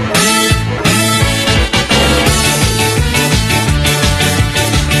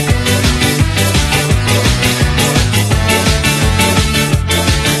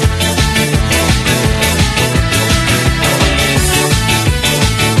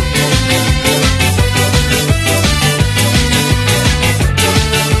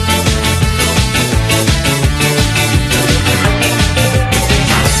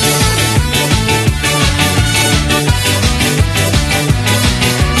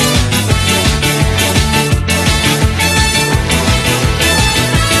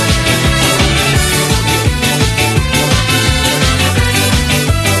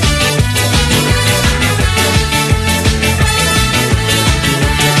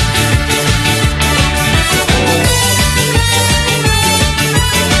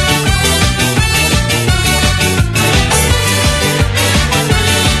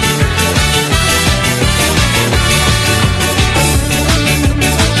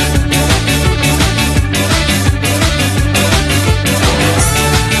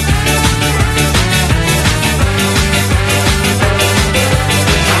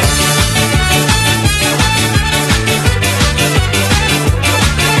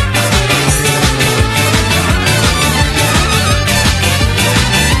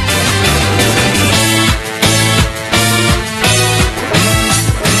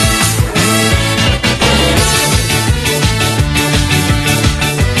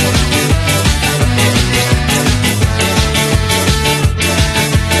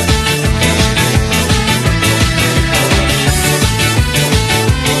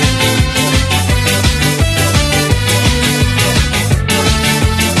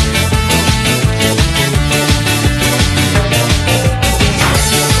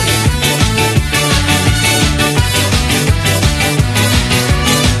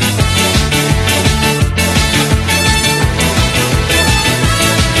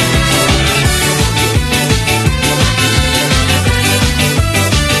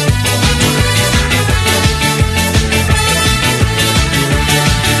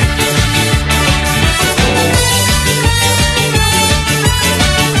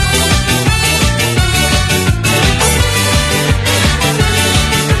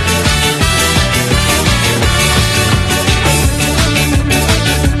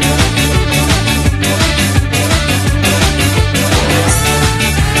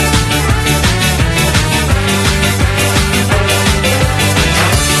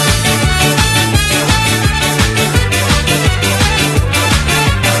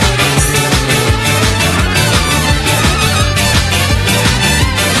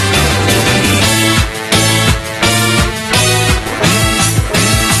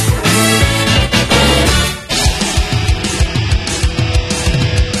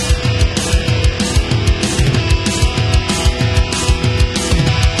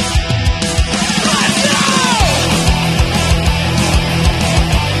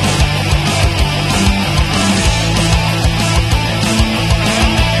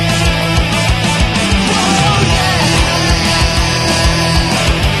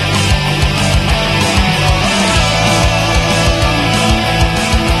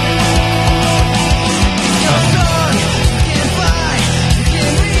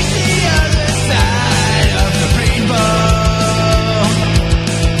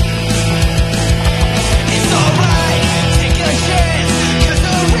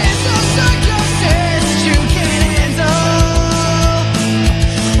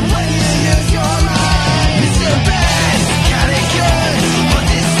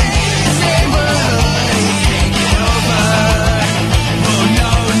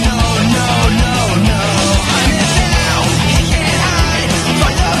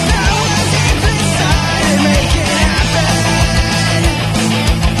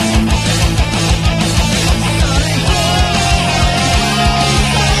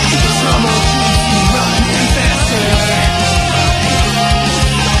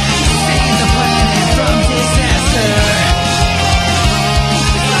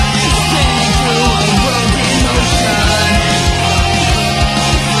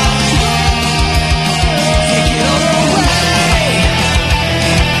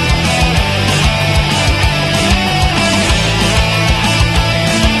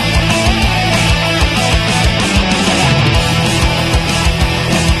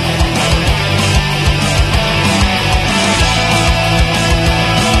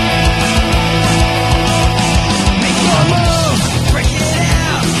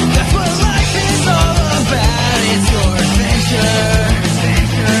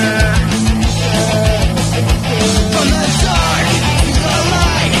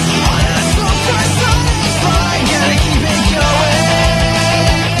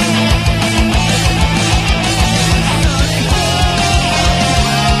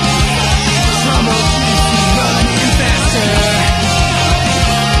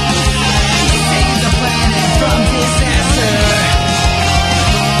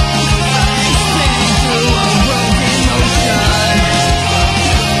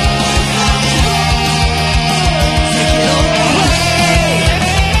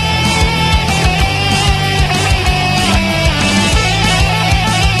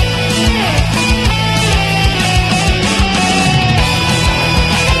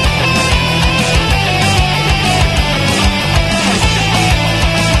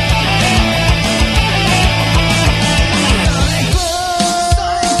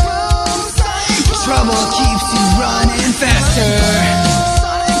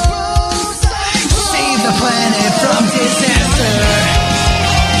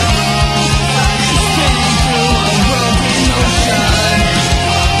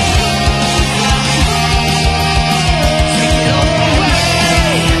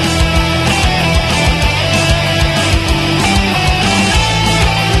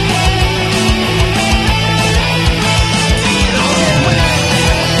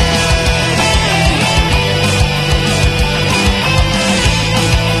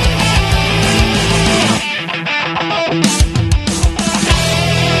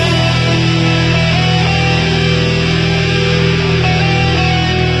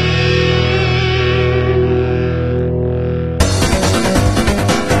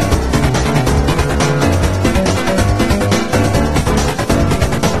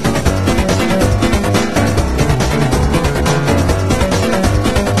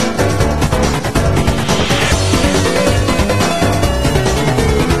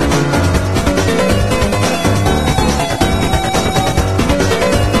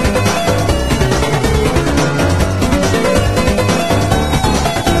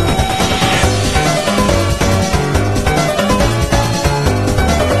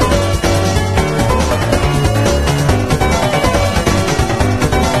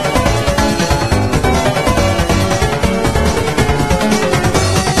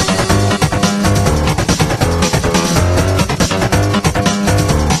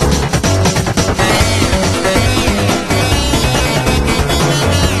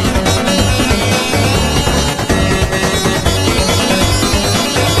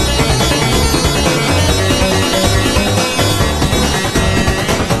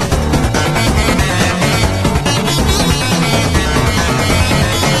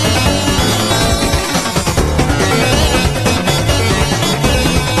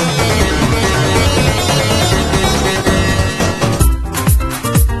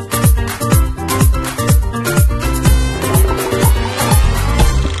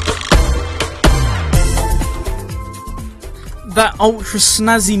 that ultra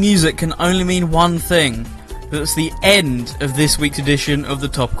snazzy music can only mean one thing. That's the end of this week's edition of the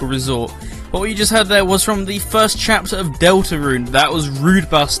Topical Resort. What you just heard there was from the first chapter of Deltarune. That was Rude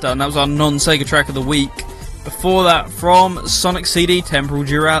Buster, and that was our non-Sega track of the week. Before that, from Sonic CD Temporal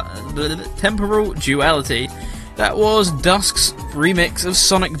Duality, that was Dusk's remix of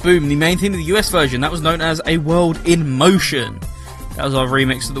Sonic Boom, the main theme of the US version. That was known as A World in Motion. That was our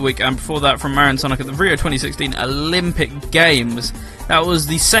remix of the week. And before that, from Mario & Sonic at the Rio 2016 Olympic Games, that was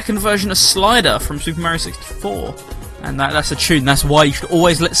the second version of Slider from Super Mario 64. And that's a tune. That's why you should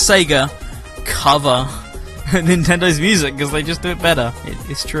always let Sega cover Nintendo's music, because they just do it better.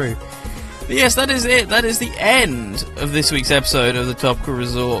 It's true. But yes, that is it. That is the end of this week's episode of the Topical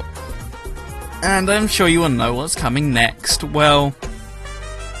Resort. And I'm sure you want to know what's coming next. Well,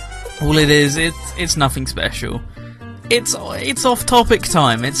 all it is, it's nothing special. It's off-topic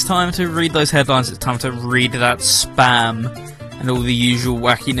time. It's time to read those headlines. It's time to read that spam and all the usual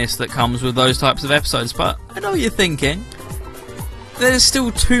wackiness that comes with those types of episodes. But I know what you're thinking. There's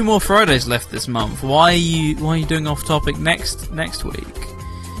still 2 more Fridays left this month. Why are you doing off-topic next week?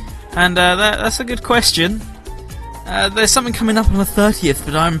 And that's a good question. There's something coming up on the 30th,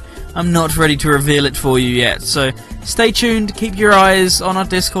 but I'm not ready to reveal it for you yet. So stay tuned. Keep your eyes on our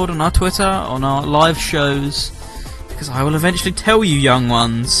Discord, on our Twitter, on our live shows, because I will eventually tell you, young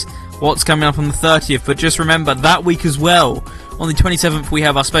ones, what's coming up on the 30th. But just remember, that week as well, on the 27th, we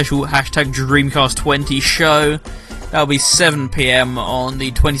have our special #Dreamcast20 show. That'll be 7 PM on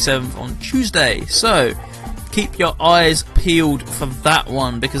the 27th on Tuesday. So keep your eyes peeled for that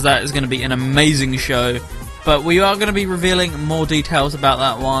one, because that is going to be an amazing show. But we are going to be revealing more details about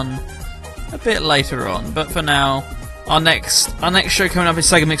that one a bit later on. But for now, our next show coming up is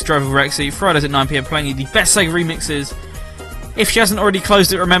Sega Mix Drive with Rexy, Fridays at 9 PM, playing you the best Sega remixes. If she hasn't already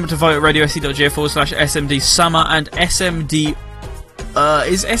closed it, remember to vote at radiosc.ga/SMD Summer and SMD.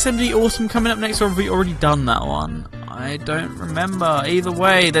 Is SMD Autumn coming up next, or have we already done that one? I don't remember. Either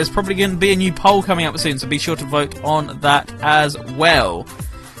way, there's probably going to be a new poll coming up soon, so be sure to vote on that as well.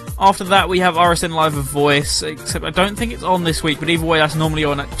 After that, we have RSN Live with Voice, except I don't think it's on this week, but either way, that's normally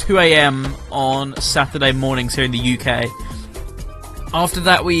on at 2 AM on Saturday mornings here in the UK. After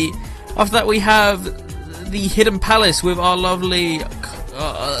that, we have the Hidden Palace with our lovely.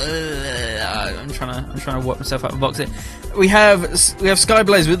 I'm trying to work myself out of the box here. We have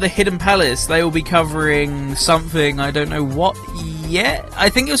Skyblaze with the Hidden Palace. They will be covering something, I don't know what yet. I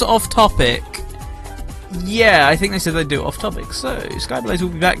think it was off topic. Yeah, I think they said they'd do it off topic. So Skyblaze will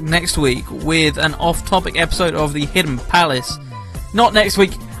be back next week with an off topic episode of the Hidden Palace. Not next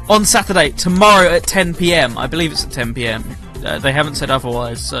week, on Saturday, tomorrow at 10 PM. I believe it's at 10 PM. They haven't said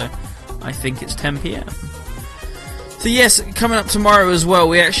otherwise, so I think it's 10 PM. So yes, coming up tomorrow as well,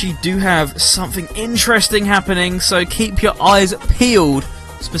 we actually do have something interesting happening, so keep your eyes peeled,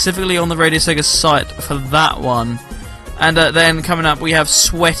 specifically on the Radio Sega site for that one. And then coming up, we have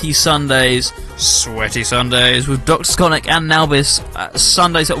Sweaty Sundays with Dr. Skonic and Nalbis,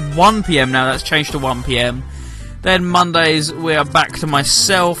 Sundays at 1 PM now, that's changed to 1 PM. Then Mondays, we are back to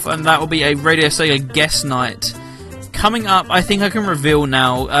myself, and that will be a Radio Sega guest night. Coming up, I think I can reveal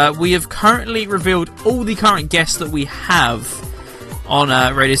now, we have currently revealed all the current guests that we have on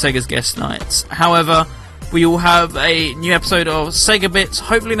Radio Sega's guest nights. However, we will have a new episode of Sega Bits,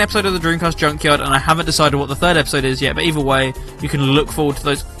 hopefully an episode of the Dreamcast Junkyard, and I haven't decided what the 3rd episode is yet, but either way, you can look forward to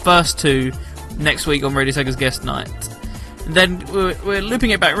those first 2 next week on Radio Sega's guest night. And then we're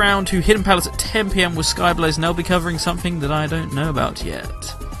looping it back round to Hidden Palace at 10 PM with Skyblaze, and they'll be covering something that I don't know about yet.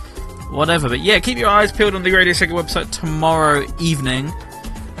 Whatever, but yeah, keep your eyes peeled on the Radio Sega website tomorrow evening.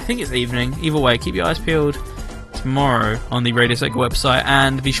 I think it's evening. Either way, keep your eyes peeled tomorrow on the Radio Sega website,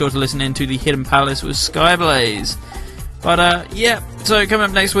 and be sure to listen in to the Hidden Palace with Skyblaze. But yeah, so coming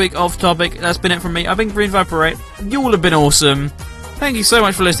up next week, off topic, that's been it from me. I've been Green Viper 8. You all have been awesome. Thank you so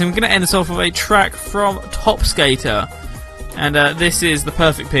much for listening. We're going to end this off with a track from Top Skater. And this is The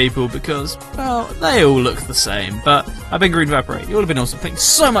Perfect People, because, well, they all look the same. But I've been Green Viper 8. You all have been awesome. Thanks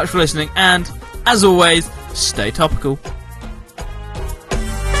so much for listening, and as always, stay topical.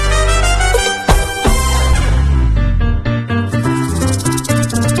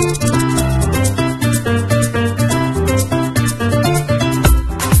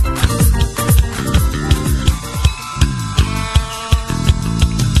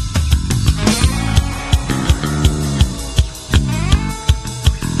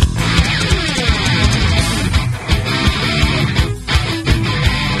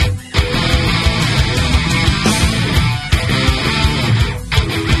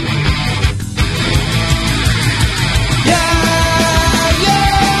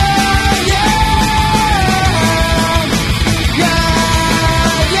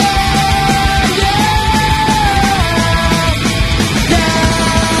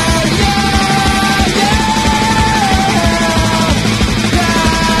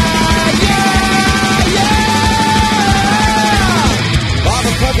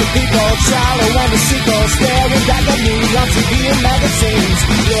 jeans.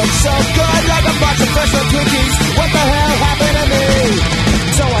 Look so good like a box of fresh cookies. What the hell happened to me?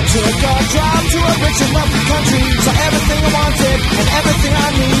 So I took a drive to a rich and lovely country. Saw everything I wanted and everything I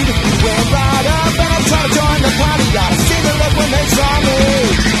need. Went right up and I'm trying to join the party. Gotta see the look when they saw me.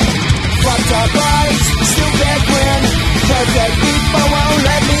 Fucked up eyes, stupid grin. Perfect people won't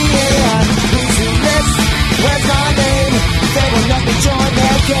let me in. Who's who list? Where's my name? They will let me join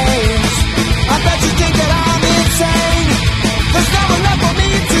their games. I bet you think that I'm insane. There's no one left for me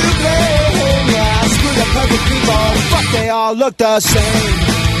to blame. Yeah, screw the perfect people. Fuck, they all look the same.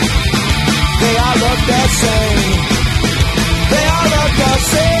 They all look the same. They all look the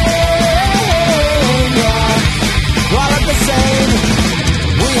same. Yeah, all look the same.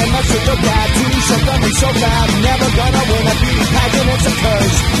 We ain't much to look at. So dumb and so bad. Never gonna win a beauty pageant. It's a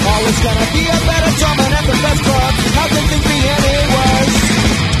curse. Always gonna be a better drummer at the best club. How can things be any worse?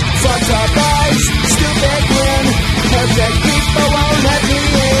 Fucked up eyes, stupid grin. Perfect people won't let me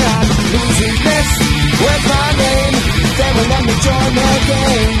in. Losing this, where's my name? They will let me join their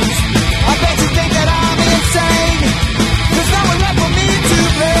games. I bet you think that I'm insane. There's no one left for me to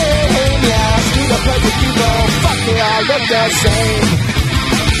blame. Yeah, screw the perfect people. Fuck, they all look the same.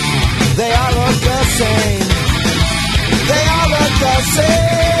 They all look the same. They all look the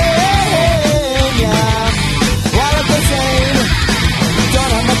same. Yeah, all look the same.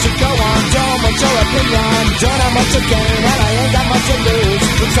 Don't have much to go on, don't want your opinion. Don't have much to gain, and I ain't got much to lose.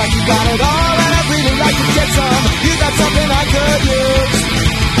 Looks like you got it all, and I'd really like to get some. You got something I could use.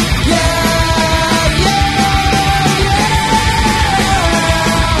 Yeah, yeah, yeah, yeah,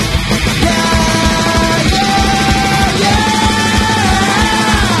 yeah, yeah.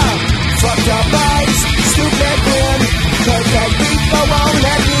 Fucked up eyes, stupid grin. Perfect people won't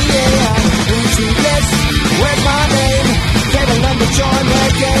let me in. Who's who list? Where's my name? They will let me join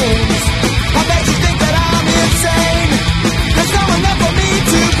their games. I bet you think that I'm insane. There's no one left for me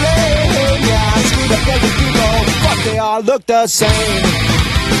to blame. Yeah, screw the perfect people. Fuck, they all look the same.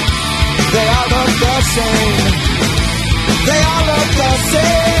 They all look the same. They all look the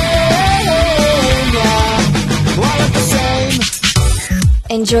same. Yeah, all look the same.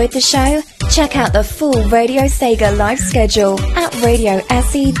 Enjoyed the show? Check out the full Radio Sega live schedule at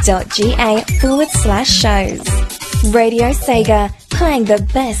radiose.ga/shows. Radio Sega, playing the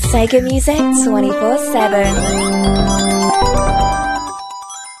best Sega music 24/7.